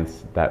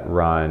clients that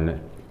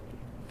run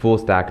full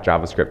stack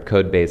JavaScript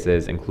code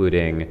bases,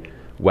 including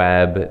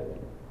web,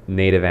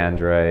 native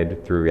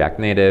Android through React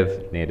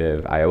Native,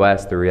 native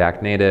iOS through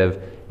React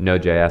Native,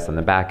 Node.js on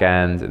the back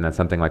end, and then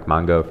something like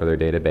Mongo for their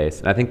database.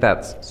 And I think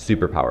that's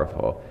super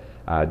powerful.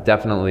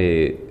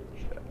 Definitely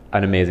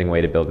an amazing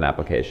way to build an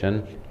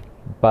application.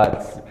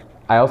 But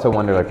I also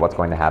wonder like what's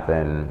going to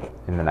happen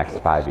in the next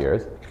 5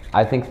 years.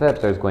 I think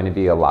that there's going to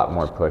be a lot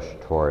more push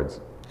towards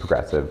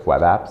progressive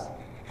web apps.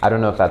 I don't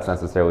know if that's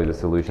necessarily the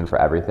solution for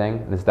everything,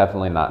 and it's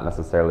definitely not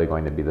necessarily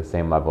going to be the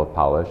same level of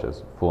polish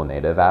as full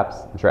native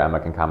apps. I'm sure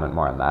Emma can comment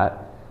more on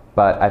that.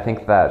 But I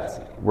think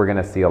that we're going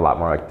to see a lot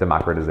more like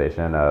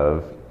democratization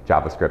of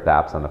JavaScript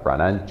apps on the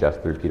front end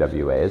just through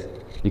PWAs,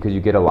 because you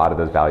get a lot of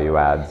those value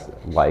adds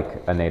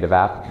like a native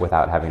app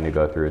without having to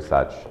go through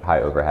such high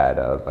overhead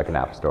of like an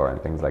app store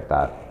and things like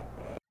that.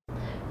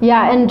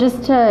 Yeah, and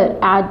just to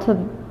add to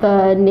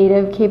the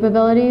native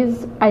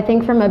capabilities, I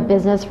think from a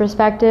business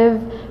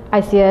perspective,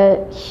 I see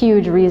a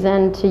huge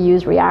reason to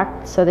use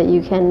React so that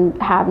you can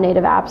have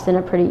native apps in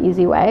a pretty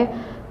easy way.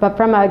 But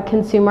from a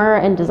consumer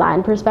and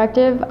design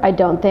perspective, I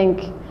don't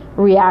think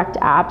React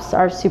apps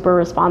are super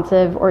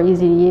responsive or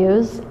easy to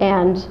use.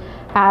 And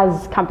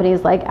as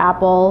companies like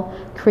Apple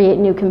create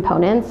new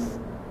components,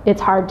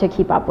 it's hard to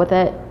keep up with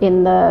it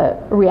in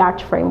the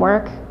React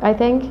framework, I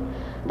think.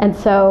 And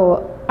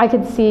so I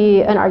could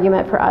see an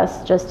argument for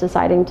us just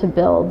deciding to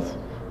build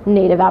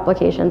native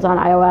applications on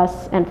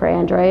iOS and for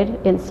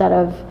Android instead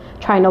of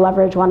trying to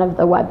leverage one of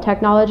the web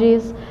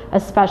technologies,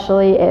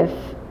 especially if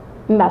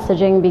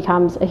messaging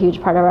becomes a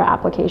huge part of our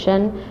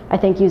application. I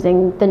think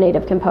using the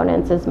native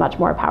components is much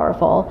more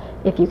powerful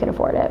if you can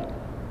afford it.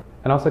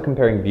 And also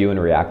comparing Vue and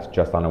React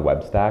just on a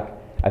web stack,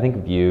 I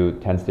think Vue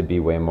tends to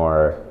be way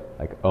more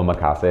like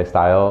omakase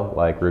style,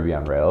 like Ruby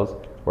on Rails,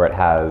 where it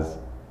has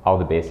all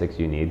the basics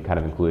you need kind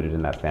of included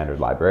in that standard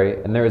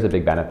library. And there is a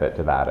big benefit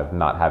to that of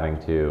not having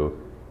to,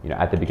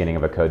 at the beginning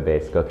of a code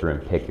base, go through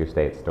and pick your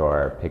state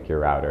store, pick your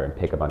router, and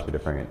pick a bunch of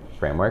different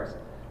frameworks.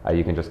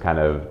 You can just kind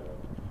of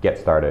get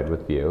started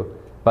with Vue.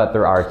 But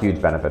there are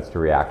huge benefits to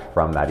React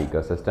from that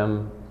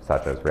ecosystem,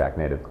 such as React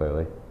Native,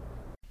 clearly.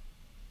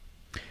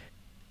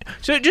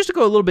 So just to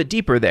go a little bit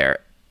deeper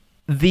there,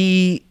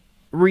 the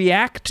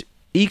React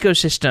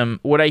ecosystem,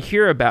 what I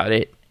hear about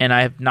it, and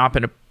I have not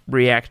been a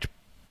React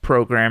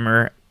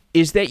programmer,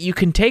 is that you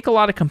can take a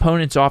lot of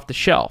components off the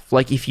shelf.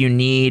 Like if you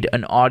need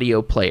an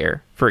audio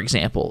player, for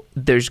example,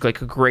 there's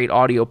like a great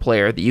audio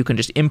player that you can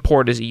just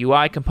import as a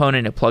UI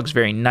component. It plugs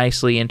very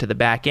nicely into the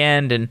back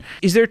end. And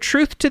is there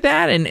truth to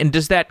that? And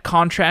does that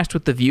contrast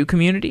with the Vue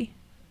community?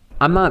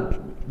 I'm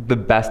not the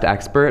best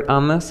expert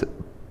on this,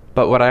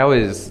 but what I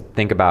always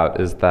think about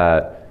is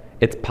that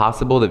it's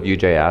possible that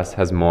Vue.js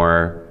has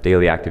more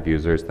daily active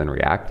users than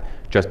React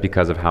just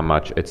because of how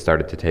much it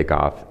started to take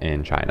off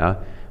in China.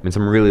 I mean,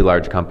 some really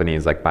large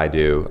companies like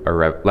Baidu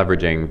are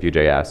leveraging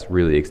Vue.js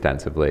really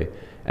extensively.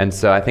 And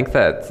so I think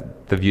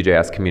that the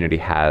Vue.js community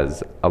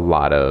has a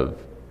lot of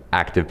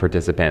active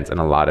participants and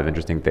a lot of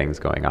interesting things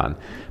going on.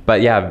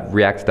 But yeah,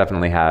 React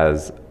definitely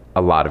has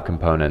a lot of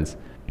components.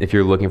 If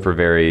you're looking for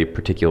very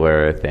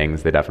particular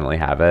things, they definitely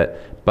have it.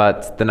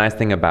 But the nice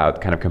thing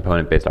about kind of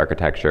component-based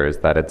architecture is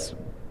that it's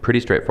pretty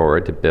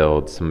straightforward to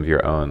build some of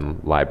your own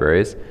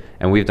libraries.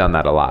 And we've done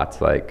that a lot,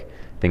 like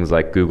things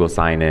like Google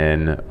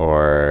Sign-In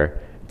or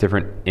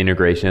different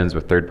integrations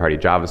with third-party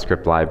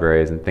JavaScript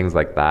libraries and things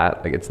like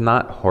that. Like, it's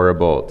not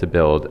horrible to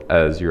build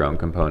as your own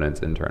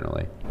components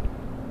internally.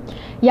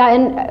 Yeah,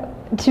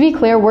 and to be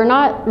clear, we're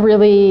not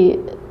really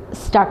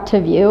stuck to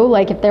Vue.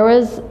 Like, if there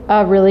was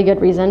a really good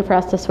reason for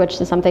us to switch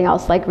to something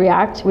else like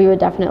React, we would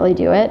definitely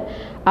do it.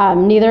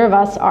 Neither of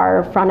us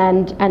are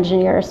front-end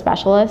engineer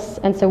specialists,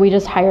 and so we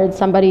just hired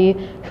somebody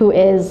who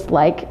is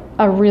like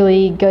a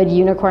really good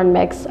unicorn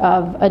mix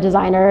of a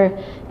designer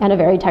and a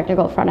very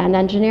technical front-end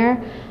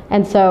engineer.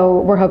 And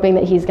so we're hoping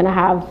that he's going to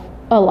have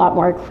a lot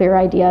more clear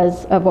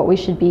ideas of what we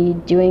should be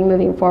doing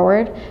moving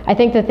forward. I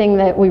think the thing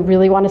that we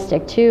really want to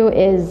stick to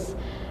is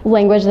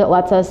language that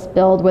lets us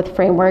build with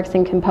frameworks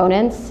and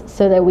components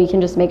so that we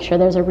can just make sure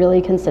there's a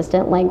really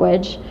consistent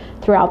language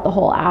throughout the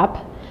whole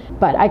app.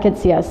 But I could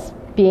see us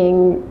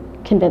being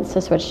convinced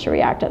to switch to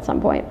React at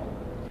some point.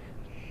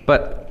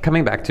 But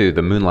coming back to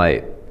the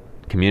Moonlight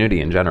community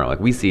in general, like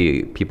we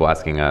see people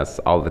asking us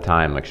all the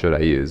time, like, should I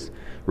use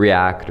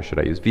React or should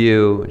I use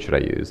Vue? Should I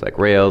use like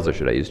Rails or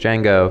should I use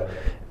Django?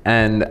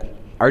 And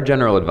our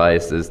general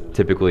advice is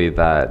typically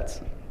that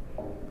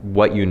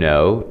what you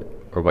know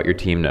or what your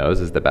team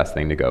knows is the best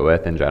thing to go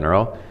with in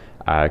general,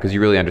 because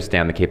you really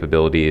understand the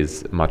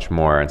capabilities much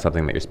more in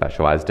something that you're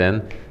specialized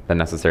in than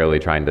necessarily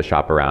trying to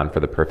shop around for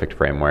the perfect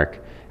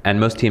framework. And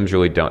most teams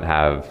really don't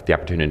have the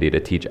opportunity to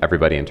teach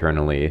everybody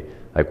internally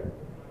like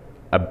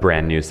a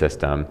brand new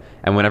system.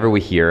 And whenever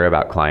we hear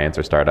about clients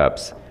or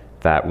startups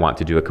that want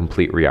to do a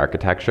complete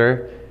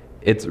re-architecture,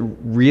 it's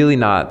really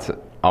not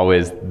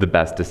always the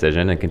best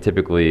decision and can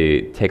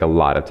typically take a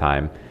lot of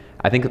time.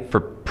 I think for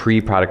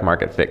pre-product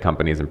market fit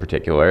companies in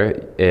particular,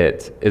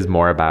 it is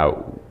more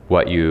about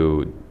what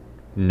you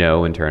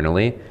know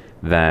internally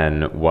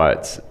than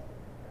what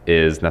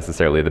is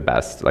necessarily the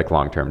best like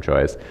long-term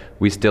choice.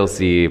 We still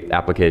see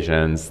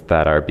applications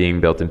that are being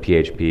built in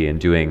PHP and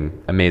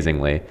doing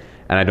amazingly,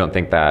 and I don't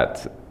think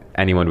that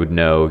anyone would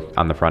know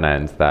on the front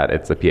end that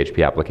it's a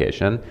PHP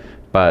application.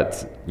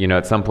 But you know,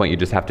 at some point you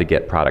just have to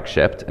get product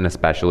shipped, and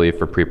especially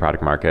for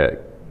pre-product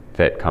market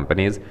fit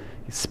companies,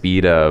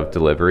 speed of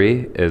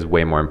delivery is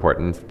way more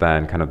important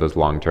than kind of those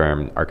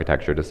long-term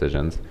architecture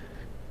decisions.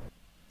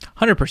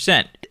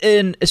 100%.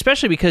 And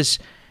especially because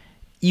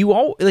you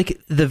all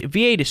like the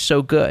V8 is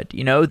so good,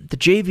 you know, the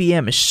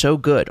JVM is so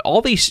good.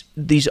 All these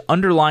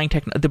underlying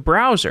the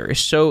browser is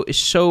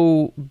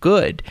so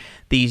good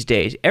these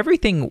days.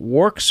 Everything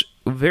works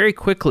very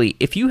quickly.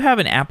 If you have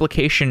an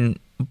application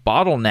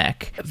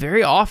bottleneck,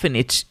 very often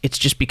it's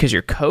just because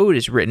your code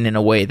is written in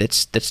a way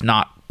that's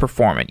not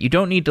performant. You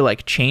don't need to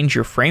like change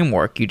your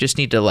framework. You just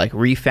need to like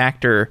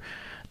refactor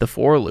the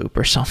for loop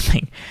or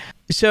something.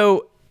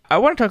 So I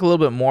want to talk a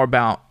little bit more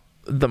about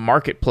the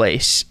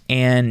marketplace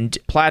and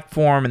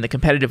platform and the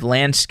competitive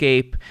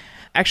landscape.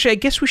 Actually, I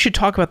guess we should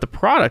talk about the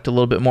product a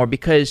little bit more,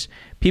 because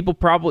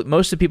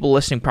most of the people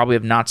listening probably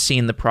have not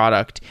seen the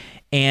product.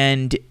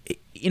 And,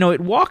 you know, it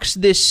walks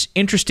this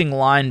interesting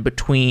line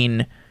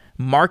between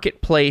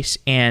marketplace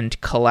and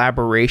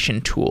collaboration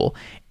tool.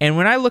 And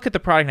when I look at the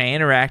product and I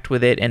interact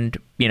with it, and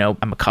you know,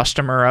 I'm a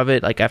customer of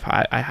it. Like I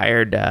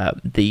hired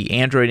the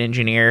Android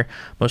engineer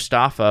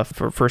Mustafa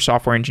for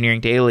Software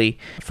Engineering Daily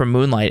from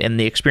Moonlight, and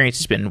the experience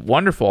has been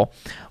wonderful.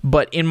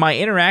 But in my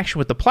interaction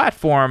with the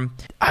platform,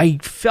 I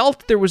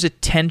felt there was a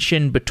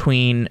tension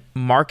between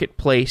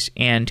marketplace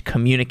and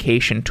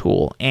communication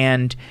tool.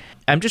 And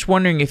I'm just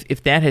wondering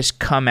if that has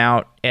come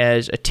out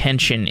as a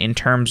tension in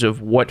terms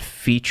of what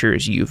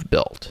features you've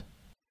built.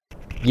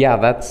 Yeah,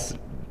 that's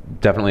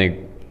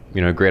definitely,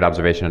 you know, a great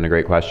observation and a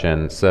great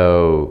question.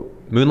 So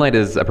Moonlight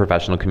is a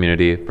professional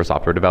community for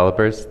software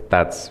developers.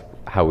 That's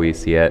how we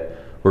see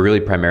it. We're really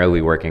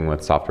primarily working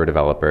with software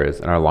developers,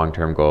 and our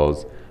long-term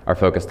goals are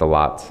focused a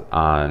lot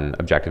on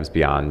objectives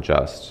beyond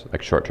just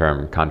like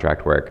short-term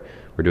contract work.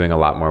 We're doing a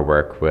lot more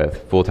work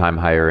with full-time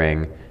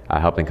hiring,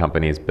 helping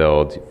companies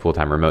build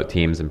full-time remote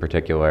teams in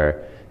particular.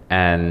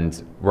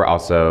 And we're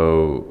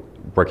also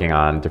working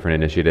on different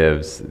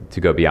initiatives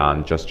to go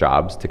beyond just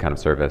jobs to kind of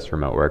service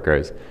remote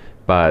workers.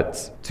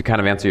 But to kind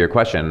of answer your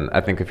question,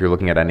 I think if you're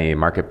looking at any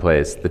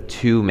marketplace, the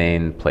two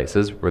main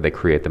places where they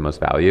create the most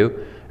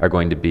value are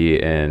going to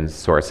be in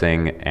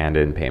sourcing and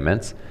in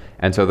payments.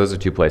 And so those are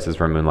two places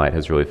where Moonlight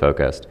has really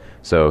focused.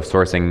 So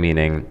sourcing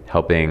meaning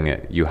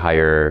helping you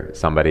hire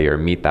somebody or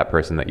meet that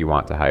person that you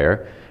want to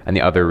hire. And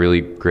the other really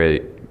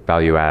great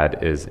value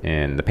add is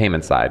in the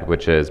payment side,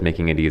 which is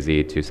making it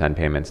easy to send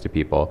payments to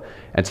people.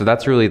 And so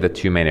that's really the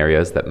two main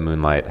areas that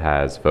Moonlight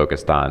has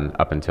focused on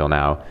up until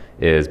now,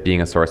 is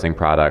being a sourcing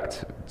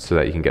product so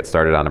that you can get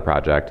started on a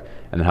project,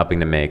 and then helping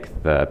to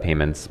make the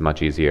payments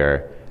much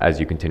easier as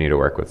you continue to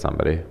work with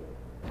somebody.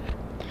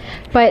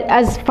 But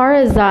as far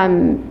as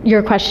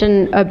your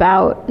question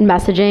about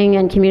messaging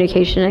and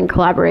communication and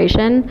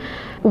collaboration,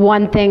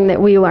 one thing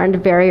that we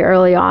learned very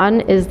early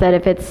on is that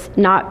if it's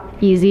not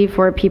easy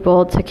for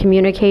people to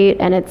communicate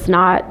and it's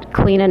not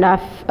clean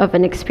enough of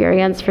an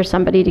experience for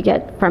somebody to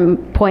get from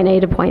point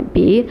A to point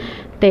B,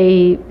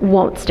 they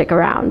won't stick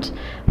around.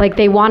 Like,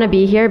 they want to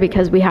be here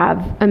because we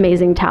have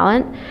amazing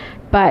talent,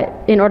 but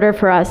in order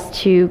for us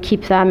to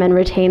keep them and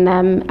retain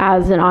them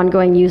as an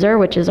ongoing user,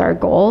 which is our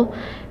goal,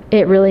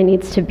 it really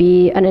needs to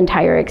be an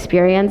entire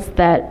experience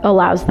that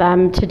allows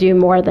them to do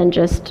more than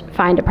just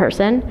find a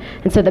person.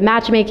 And so the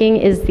matchmaking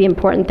is the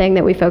important thing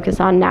that we focus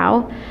on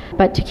now.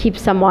 But to keep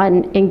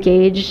someone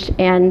engaged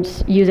and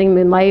using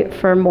Moonlight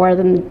for more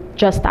than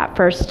just that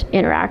first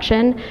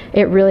interaction,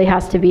 it really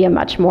has to be a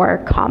much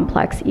more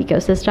complex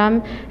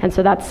ecosystem. And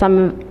so that's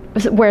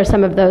where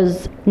some of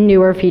those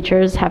newer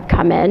features have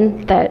come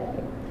in that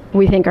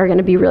we think are going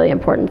to be really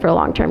important for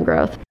long-term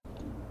growth.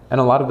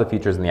 And a lot of the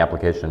features in the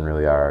application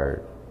really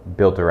are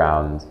built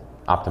around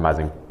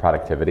optimizing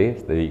productivity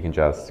so that you can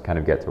just kind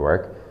of get to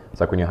work.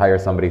 So like when you hire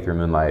somebody through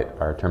Moonlight,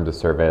 our terms of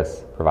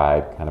service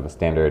provide kind of a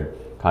standard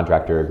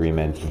contractor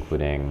agreement,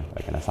 including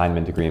like an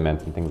assignment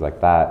agreement and things like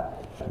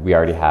that. We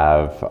already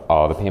have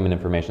all the payment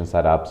information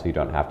set up, so you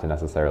don't have to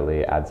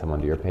necessarily add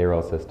someone to your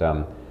payroll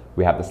system.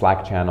 We have the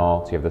Slack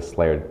channel, so you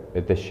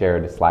have this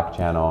shared Slack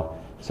channel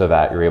so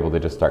that you're able to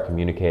just start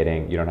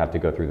communicating. You don't have to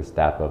go through the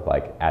step of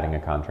like adding a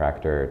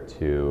contractor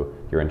to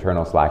your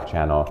internal Slack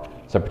channel.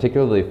 So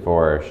particularly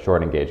for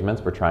short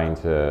engagements, we're trying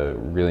to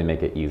really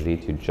make it easy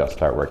to just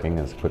start working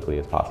as quickly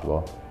as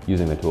possible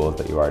using the tools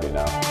that you already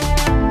know.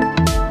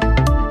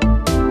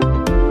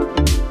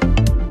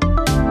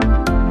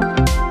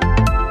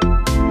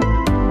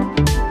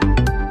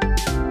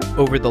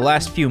 Over the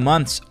last few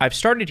months, I've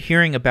started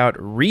hearing about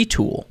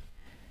Retool.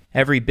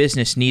 Every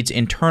business needs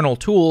internal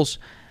tools,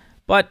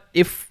 but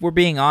if we're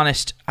being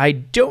honest, I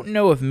don't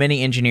know of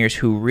many engineers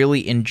who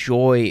really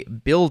enjoy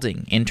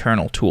building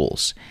internal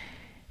tools.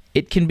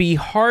 It can be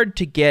hard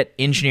to get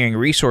engineering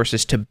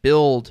resources to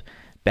build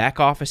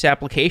back-office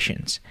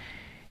applications,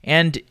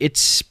 and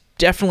it's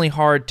definitely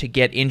hard to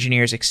get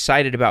engineers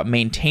excited about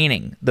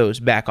maintaining those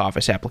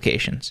back-office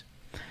applications.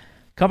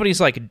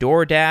 Companies like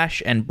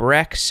DoorDash and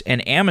Brex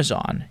and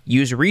Amazon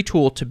use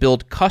Retool to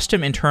build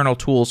custom internal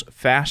tools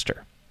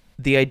faster.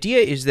 The idea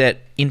is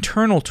that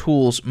internal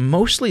tools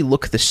mostly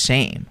look the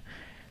same.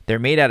 They're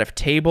made out of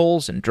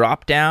tables and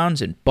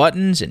drop-downs and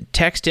buttons and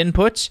text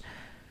inputs.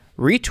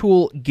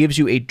 Retool gives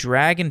you a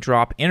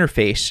drag-and-drop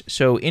interface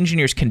so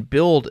engineers can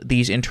build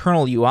these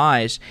internal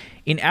UIs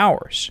in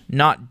hours,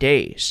 not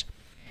days.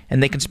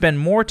 And they can spend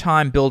more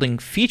time building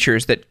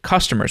features that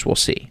customers will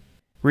see.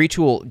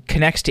 Retool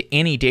connects to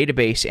any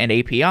database and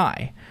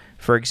API.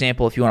 For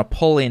example, if you want to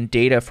pull in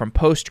data from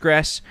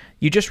Postgres,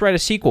 you just write a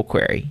SQL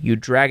query. You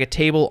drag a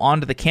table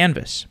onto the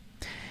canvas.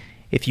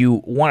 If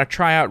you want to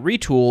try out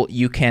Retool,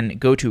 you can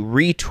go to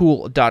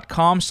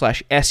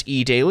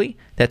retool.com/sedaily.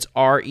 That's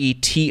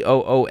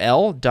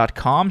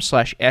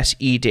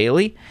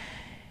retool.com/sedaily.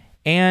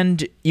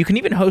 And you can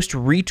even host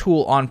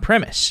Retool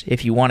on-premise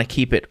if you want to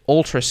keep it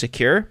ultra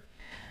secure.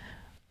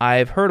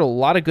 I've heard a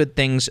lot of good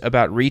things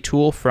about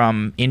Retool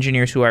from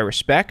engineers who I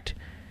respect,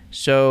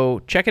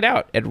 so check it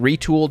out at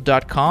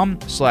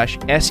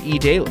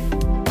retool.com/sedaily.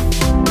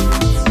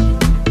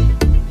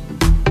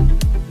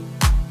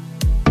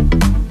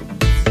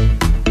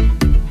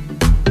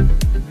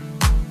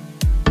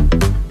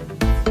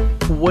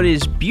 What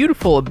is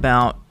beautiful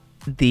about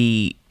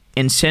the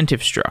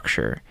incentive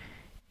structure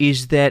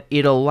is that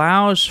it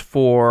allows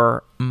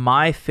for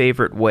my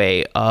favorite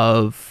way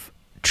of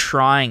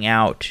trying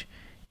out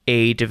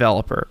a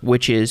developer,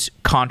 which is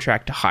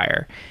contract to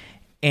hire.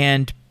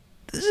 And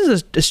this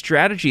is a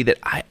strategy that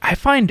I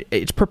find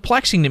it's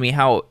perplexing to me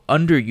how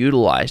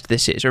underutilized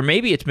this is. Or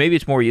maybe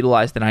it's more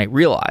utilized than I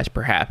realize,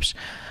 perhaps.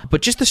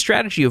 But just the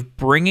strategy of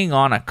bringing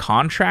on a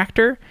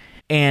contractor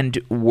and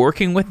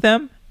working with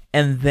them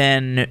and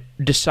then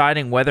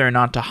deciding whether or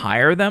not to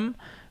hire them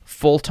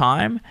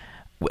full-time,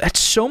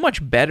 that's so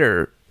much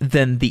better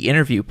than the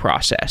interview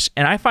process.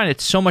 And I find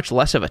it's so much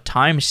less of a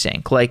time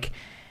sink. Like,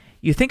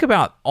 you think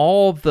about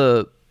all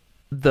the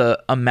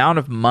amount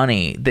of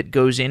money that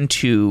goes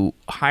into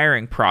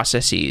hiring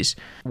processes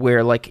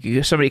where like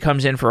somebody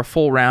comes in for a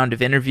full round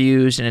of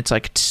interviews and it's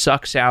like it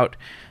sucks out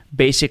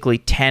basically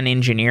 10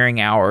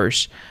 engineering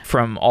hours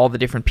from all the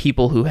different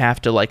people who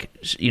have to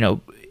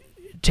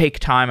take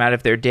time out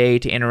of their day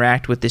to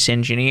interact with this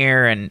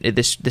engineer and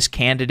this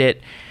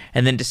candidate,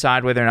 and then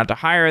decide whether or not to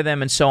hire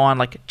them and so on.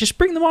 Like, just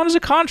bring them on as a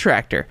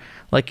contractor.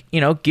 Like,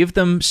 give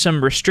them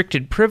some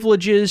restricted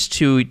privileges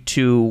to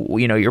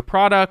your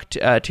product,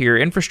 to your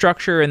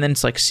infrastructure, and then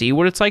it's like, see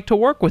what it's like to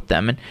work with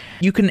them. And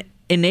you can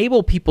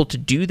enable people to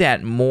do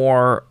that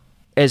more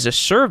as a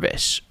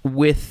service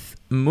with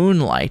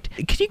Moonlight.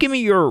 Can you give me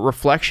your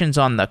reflections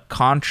on the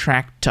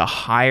contract to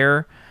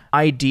hire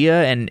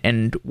idea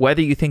and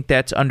whether you think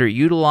that's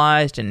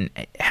underutilized and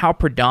how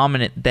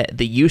predominant that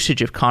the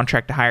usage of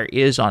contract to hire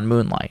is on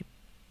Moonlight?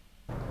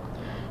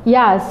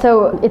 Yeah,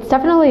 so it's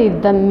definitely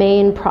the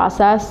main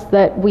process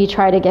that we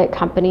try to get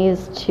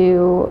companies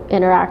to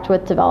interact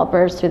with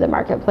developers through the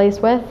marketplace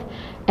with.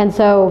 And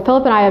so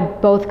Philip and I have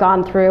both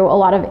gone through a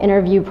lot of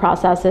interview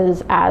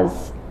processes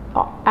as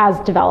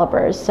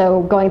developers.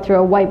 So going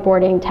through a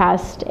whiteboarding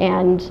test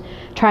and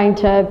trying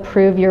to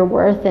prove your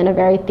worth in a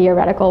very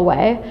theoretical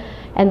way.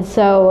 And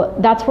so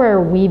that's where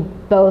we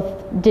both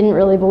didn't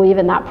really believe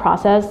in that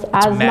process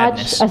as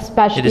much,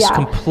 especially. It is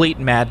complete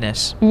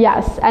madness.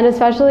 Yes, and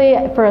especially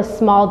for a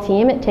small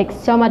team, it takes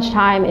so much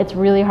time. It's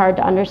really hard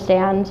to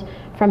understand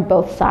from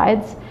both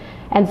sides.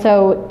 And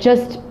so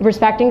just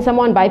respecting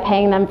someone by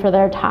paying them for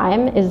their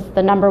time is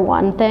the number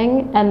one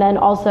thing. And then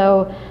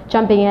also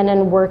jumping in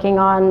and working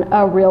on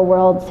a real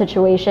world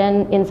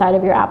situation inside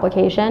of your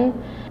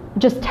application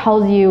just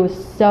tells you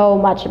so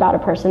much about a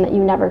person that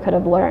you never could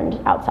have learned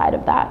outside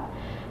of that.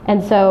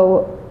 And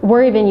so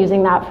we're even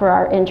using that for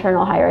our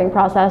internal hiring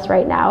process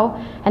right now.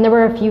 And there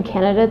were a few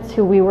candidates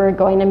who we were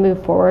going to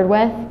move forward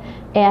with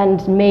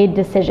and made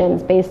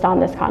decisions based on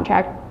this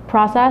contract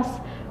process.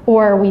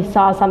 Or we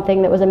saw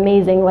something that was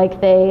amazing, like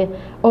they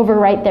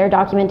overwrite their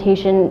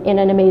documentation in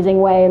an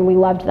amazing way, and we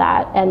loved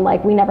that. And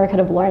like we never could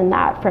have learned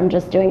that from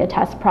just doing a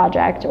test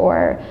project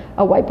or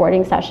a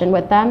whiteboarding session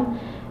with them.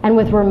 And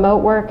with remote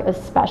work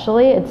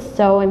especially, it's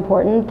so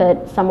important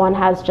that someone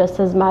has just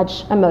as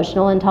much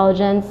emotional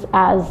intelligence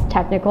as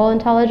technical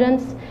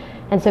intelligence.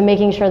 And so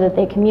making sure that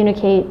they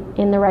communicate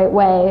in the right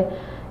way,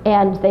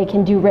 and they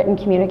can do written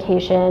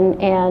communication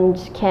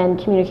and can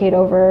communicate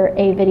over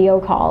a video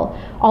call.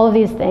 All of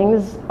these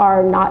things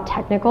are not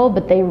technical,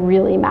 but they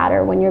really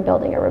matter when you're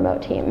building a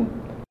remote team.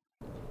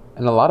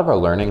 And a lot of our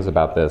learnings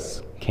about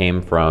this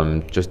came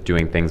from just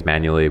doing things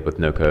manually with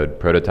no-code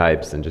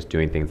prototypes and just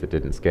doing things that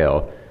didn't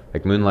scale.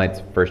 Like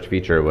Moonlight's first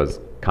feature was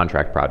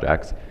contract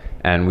projects,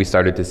 and we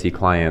started to see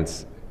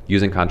clients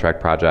using contract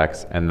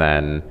projects and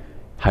then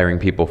hiring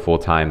people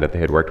full-time that they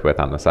had worked with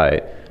on the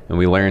site. And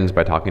we learned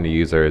by talking to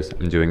users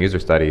and doing user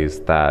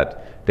studies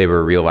that they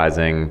were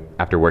realizing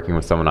after working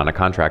with someone on a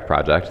contract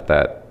project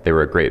that they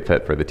were a great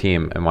fit for the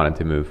team and wanted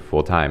to move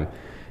full-time.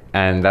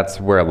 And that's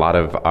where a lot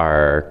of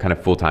our kind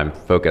of full-time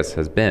focus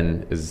has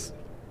been, is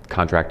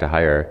contract to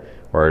hire,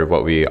 or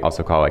what we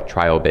also call like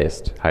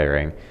trial-based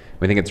hiring.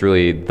 We think it's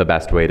really the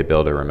best way to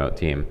build a remote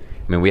team.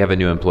 I mean, we have a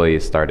new employee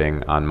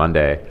starting on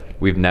Monday.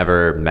 We've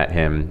never met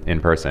him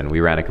in person.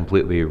 We ran a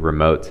completely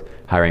remote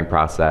hiring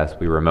process.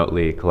 We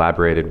remotely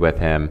collaborated with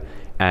him.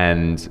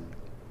 And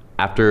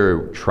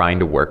after trying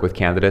to work with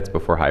candidates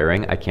before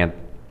hiring, I can't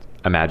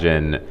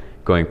imagine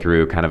going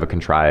through kind of a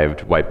contrived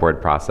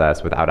whiteboard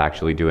process without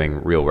actually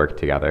doing real work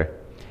together.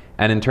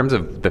 And in terms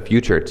of the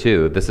future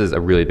too, this is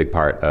a really big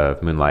part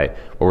of Moonlight,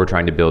 what we're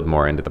trying to build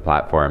more into the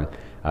platform.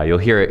 You'll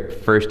hear it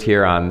first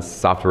here on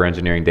Software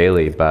Engineering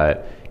Daily,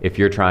 but if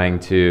you're trying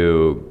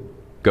to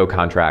go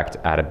contract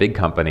at a big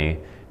company,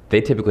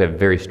 they typically have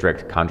very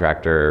strict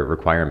contractor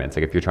requirements.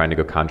 Like if you're trying to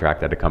go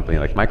contract at a company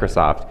like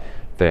Microsoft,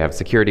 they have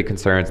security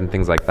concerns and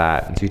things like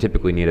that. And so you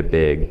typically need a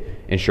big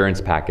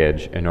insurance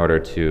package in order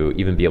to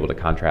even be able to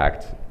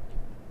contract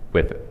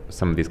with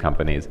some of these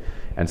companies.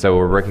 And so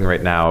we're working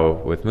right now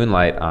with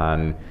Moonlight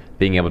on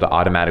being able to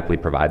automatically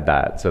provide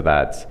that so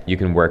that you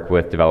can work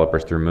with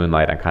developers through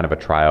Moonlight on kind of a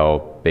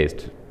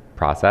trial-based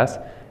process.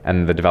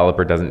 And the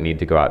developer doesn't need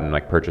to go out and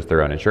like purchase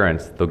their own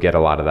insurance. They'll get a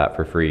lot of that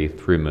for free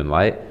through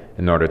Moonlight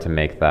in order to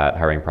make that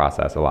hiring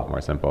process a lot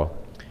more simple.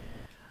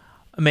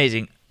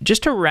 Amazing.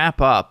 Just to wrap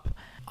up,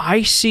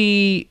 I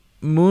see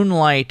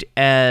Moonlight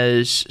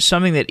as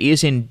something that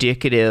is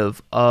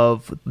indicative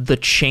of the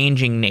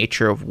changing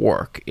nature of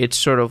work. It's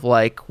sort of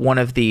like one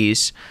of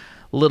these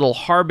little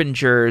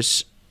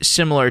harbingers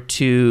similar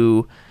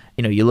to,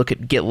 you look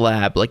at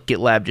GitLab, like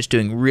GitLab just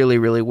doing really,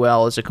 really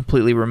well as a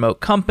completely remote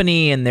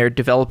company, and they're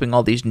developing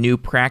all these new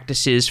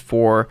practices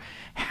for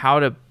how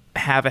to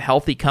have a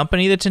healthy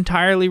company that's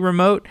entirely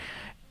remote.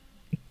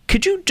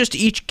 Could you just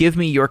each give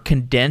me your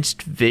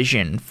condensed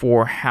vision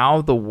for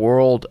how the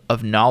world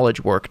of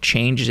knowledge work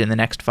changes in the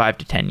next 5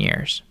 to 10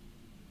 years?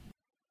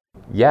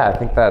 Yeah, I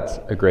think that's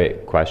a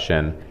great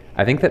question.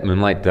 I think that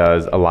Moonlight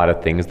does a lot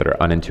of things that are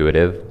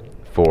unintuitive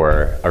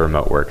for a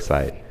remote work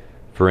site.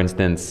 For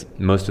instance,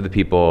 most of the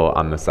people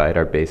on the site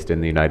are based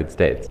in the United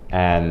States,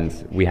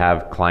 and we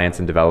have clients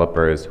and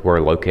developers who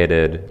are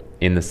located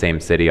in the same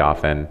city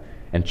often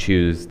and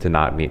choose to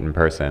not meet in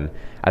person.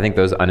 I think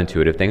those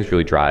unintuitive things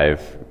really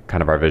drive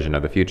kind of our vision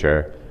of the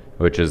future,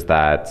 which is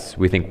that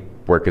we think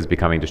work is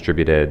becoming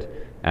distributed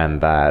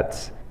and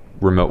that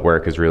remote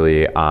work is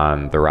really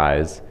on the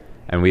rise.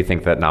 And we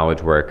think that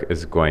knowledge work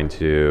is going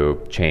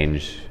to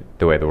change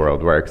the way the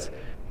world works.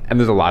 And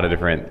there's a lot of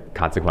different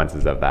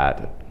consequences of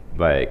that.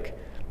 Like,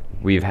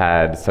 we've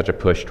had such a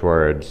push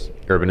towards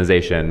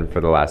urbanization for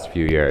the last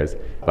few years,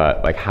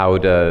 but like, how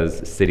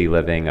does city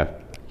living,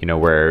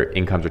 where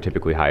incomes are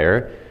typically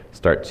higher,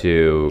 start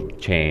to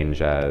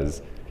change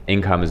as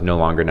income is no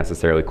longer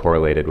necessarily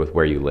correlated with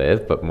where you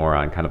live, but more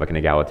on kind of like an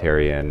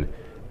egalitarian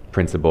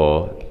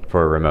principle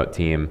for a remote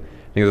team?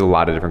 I think there's a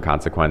lot of different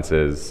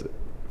consequences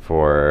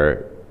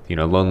for,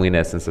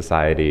 loneliness in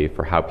society,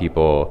 for how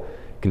people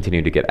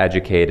continue to get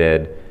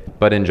educated.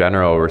 But in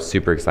general, we're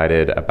super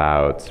excited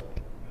about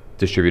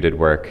distributed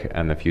work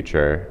and the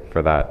future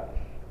for that.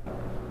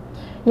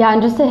 Yeah,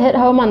 and just to hit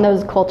home on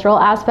those cultural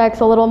aspects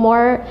a little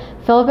more,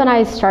 Philip and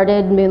I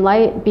started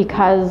Moonlight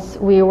because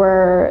we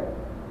were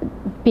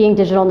being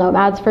digital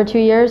nomads for 2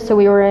 years. So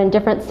we were in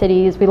different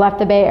cities. We left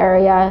the Bay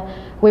Area.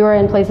 We were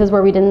in places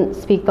where we didn't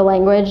speak the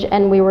language,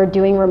 and we were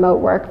doing remote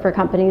work for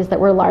companies that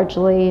were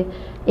largely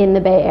in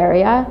the Bay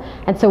Area.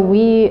 And so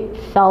we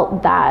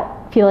felt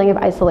that feeling of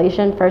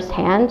isolation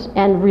firsthand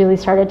and really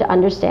started to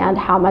understand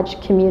how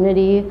much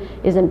community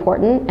is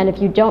important. And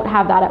if you don't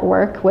have that at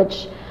work,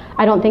 which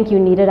I don't think you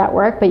need it at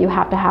work, but you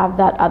have to have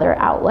that other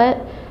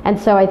outlet. And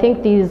so I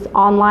think these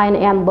online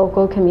and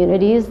local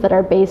communities that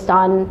are based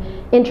on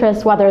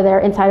interests, whether they're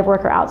inside of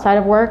work or outside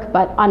of work,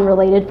 but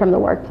unrelated from the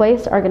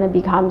workplace, are going to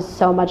become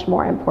so much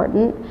more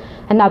important.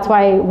 And that's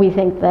why we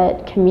think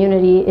that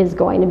community is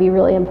going to be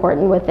really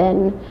important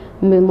within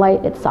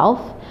Moonlight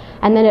itself.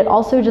 And then it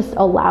also just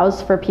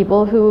allows for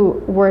people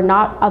who were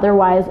not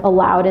otherwise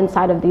allowed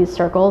inside of these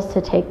circles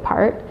to take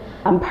part.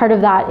 Part of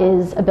that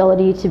is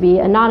ability to be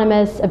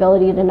anonymous,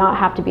 ability to not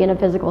have to be in a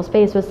physical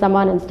space with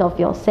someone and still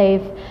feel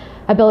safe,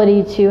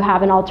 ability to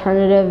have an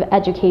alternative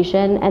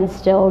education and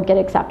still get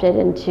accepted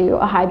into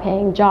a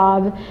high-paying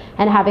job,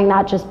 and having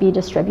that just be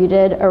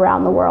distributed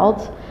around the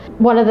world.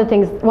 One of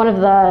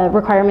the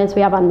requirements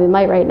we have on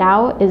Moonlight right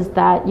now is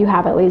that you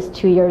have at least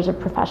 2 years of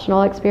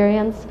professional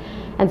experience.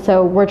 And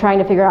so we're trying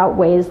to figure out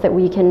ways that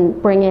we can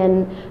bring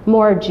in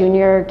more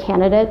junior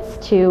candidates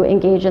to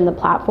engage in the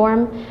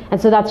platform.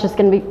 And so that's just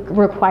going to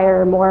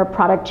require more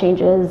product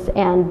changes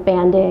and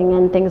banding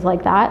and things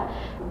like that.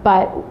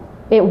 But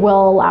it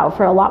will allow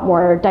for a lot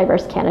more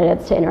diverse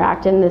candidates to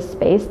interact in this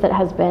space that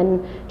has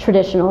been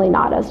traditionally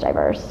not as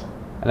diverse.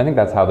 And I think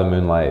that's how the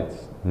Moonlight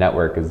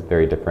network is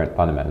very different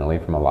fundamentally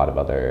from a lot of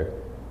other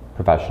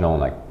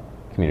professional and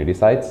community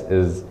sites.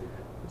 Is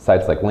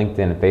sites like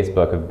LinkedIn and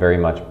Facebook have very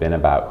much been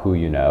about who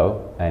you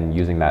know and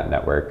using that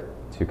network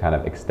to kind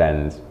of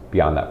extend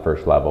beyond that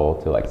first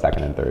level to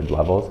second and third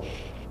levels.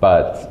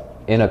 But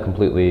in a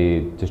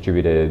completely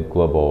distributed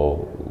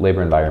global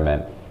labor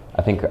environment,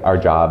 I think our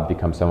job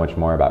becomes so much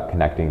more about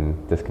connecting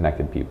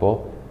disconnected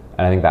people.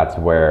 And I think that's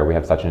where we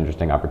have such an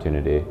interesting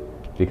opportunity,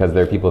 because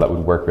there are people that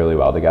would work really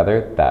well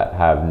together that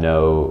have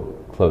no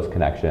close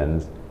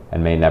connections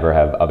and may never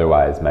have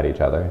otherwise met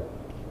each other.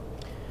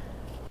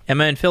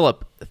 Emma and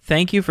Philip,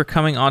 thank you for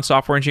coming on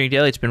Software Engineering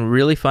Daily. It's been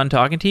really fun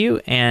talking to you,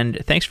 and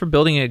thanks for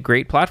building a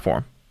great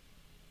platform.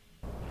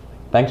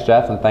 Thanks,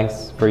 Jeff, and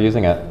thanks for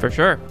using it. For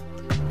sure.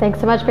 Thanks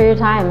so much for your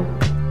time.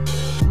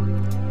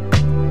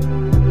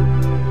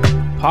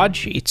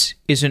 Podsheets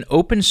is an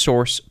open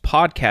source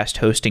podcast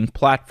hosting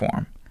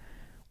platform.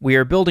 We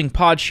are building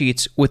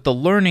Podsheets with the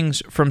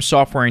learnings from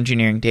Software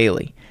Engineering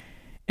Daily,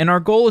 and our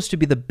goal is to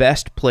be the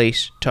best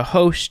place to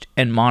host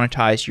and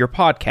monetize your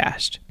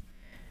podcast.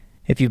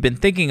 If you've been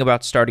thinking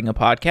about starting a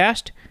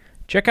podcast,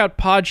 check out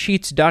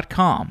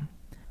podsheets.com.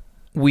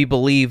 We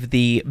believe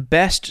the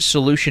best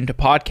solution to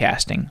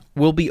podcasting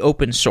will be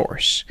open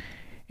source,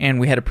 and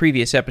we had a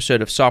previous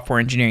episode of Software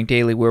Engineering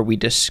Daily where we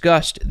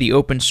discussed the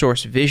open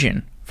source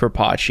vision for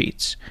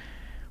Podsheets.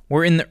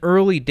 We're in the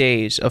early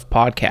days of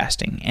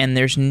podcasting, and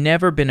there's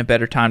never been a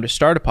better time to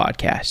start a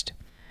podcast.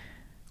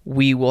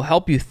 We will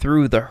help you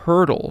through the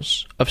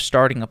hurdles of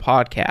starting a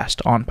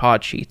podcast on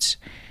Podsheets.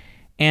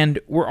 And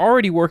we're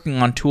already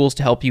working on tools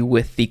to help you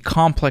with the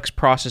complex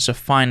process of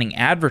finding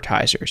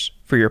advertisers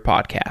for your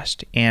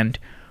podcast and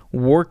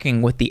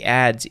working with the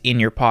ads in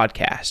your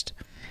podcast.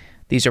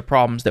 These are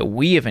problems that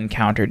we have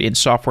encountered in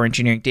Software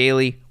Engineering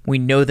Daily. We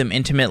know them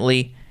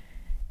intimately,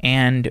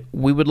 and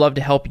we would love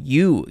to help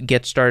you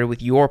get started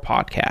with your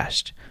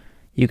podcast.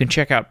 You can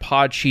check out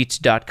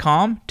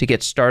podsheets.com to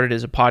get started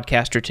as a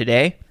podcaster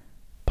today.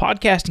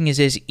 Podcasting is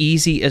as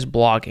easy as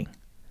blogging.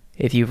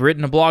 If you've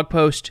written a blog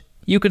post,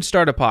 you can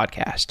start a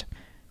podcast.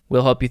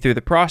 We'll help you through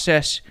the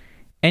process,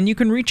 and you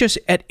can reach us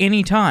at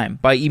any time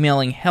by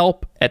emailing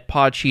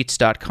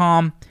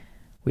help@podsheets.com.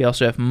 We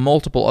also have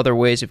multiple other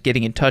ways of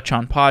getting in touch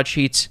on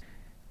Podsheets.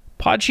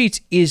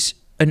 Podsheets is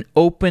an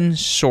open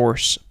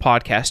source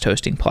podcast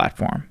hosting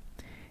platform,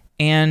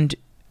 and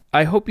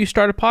I hope you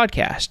start a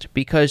podcast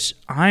because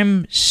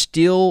I'm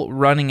still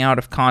running out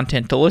of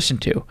content to listen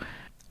to.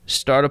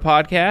 Start a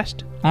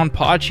podcast on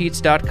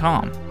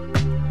podsheets.com.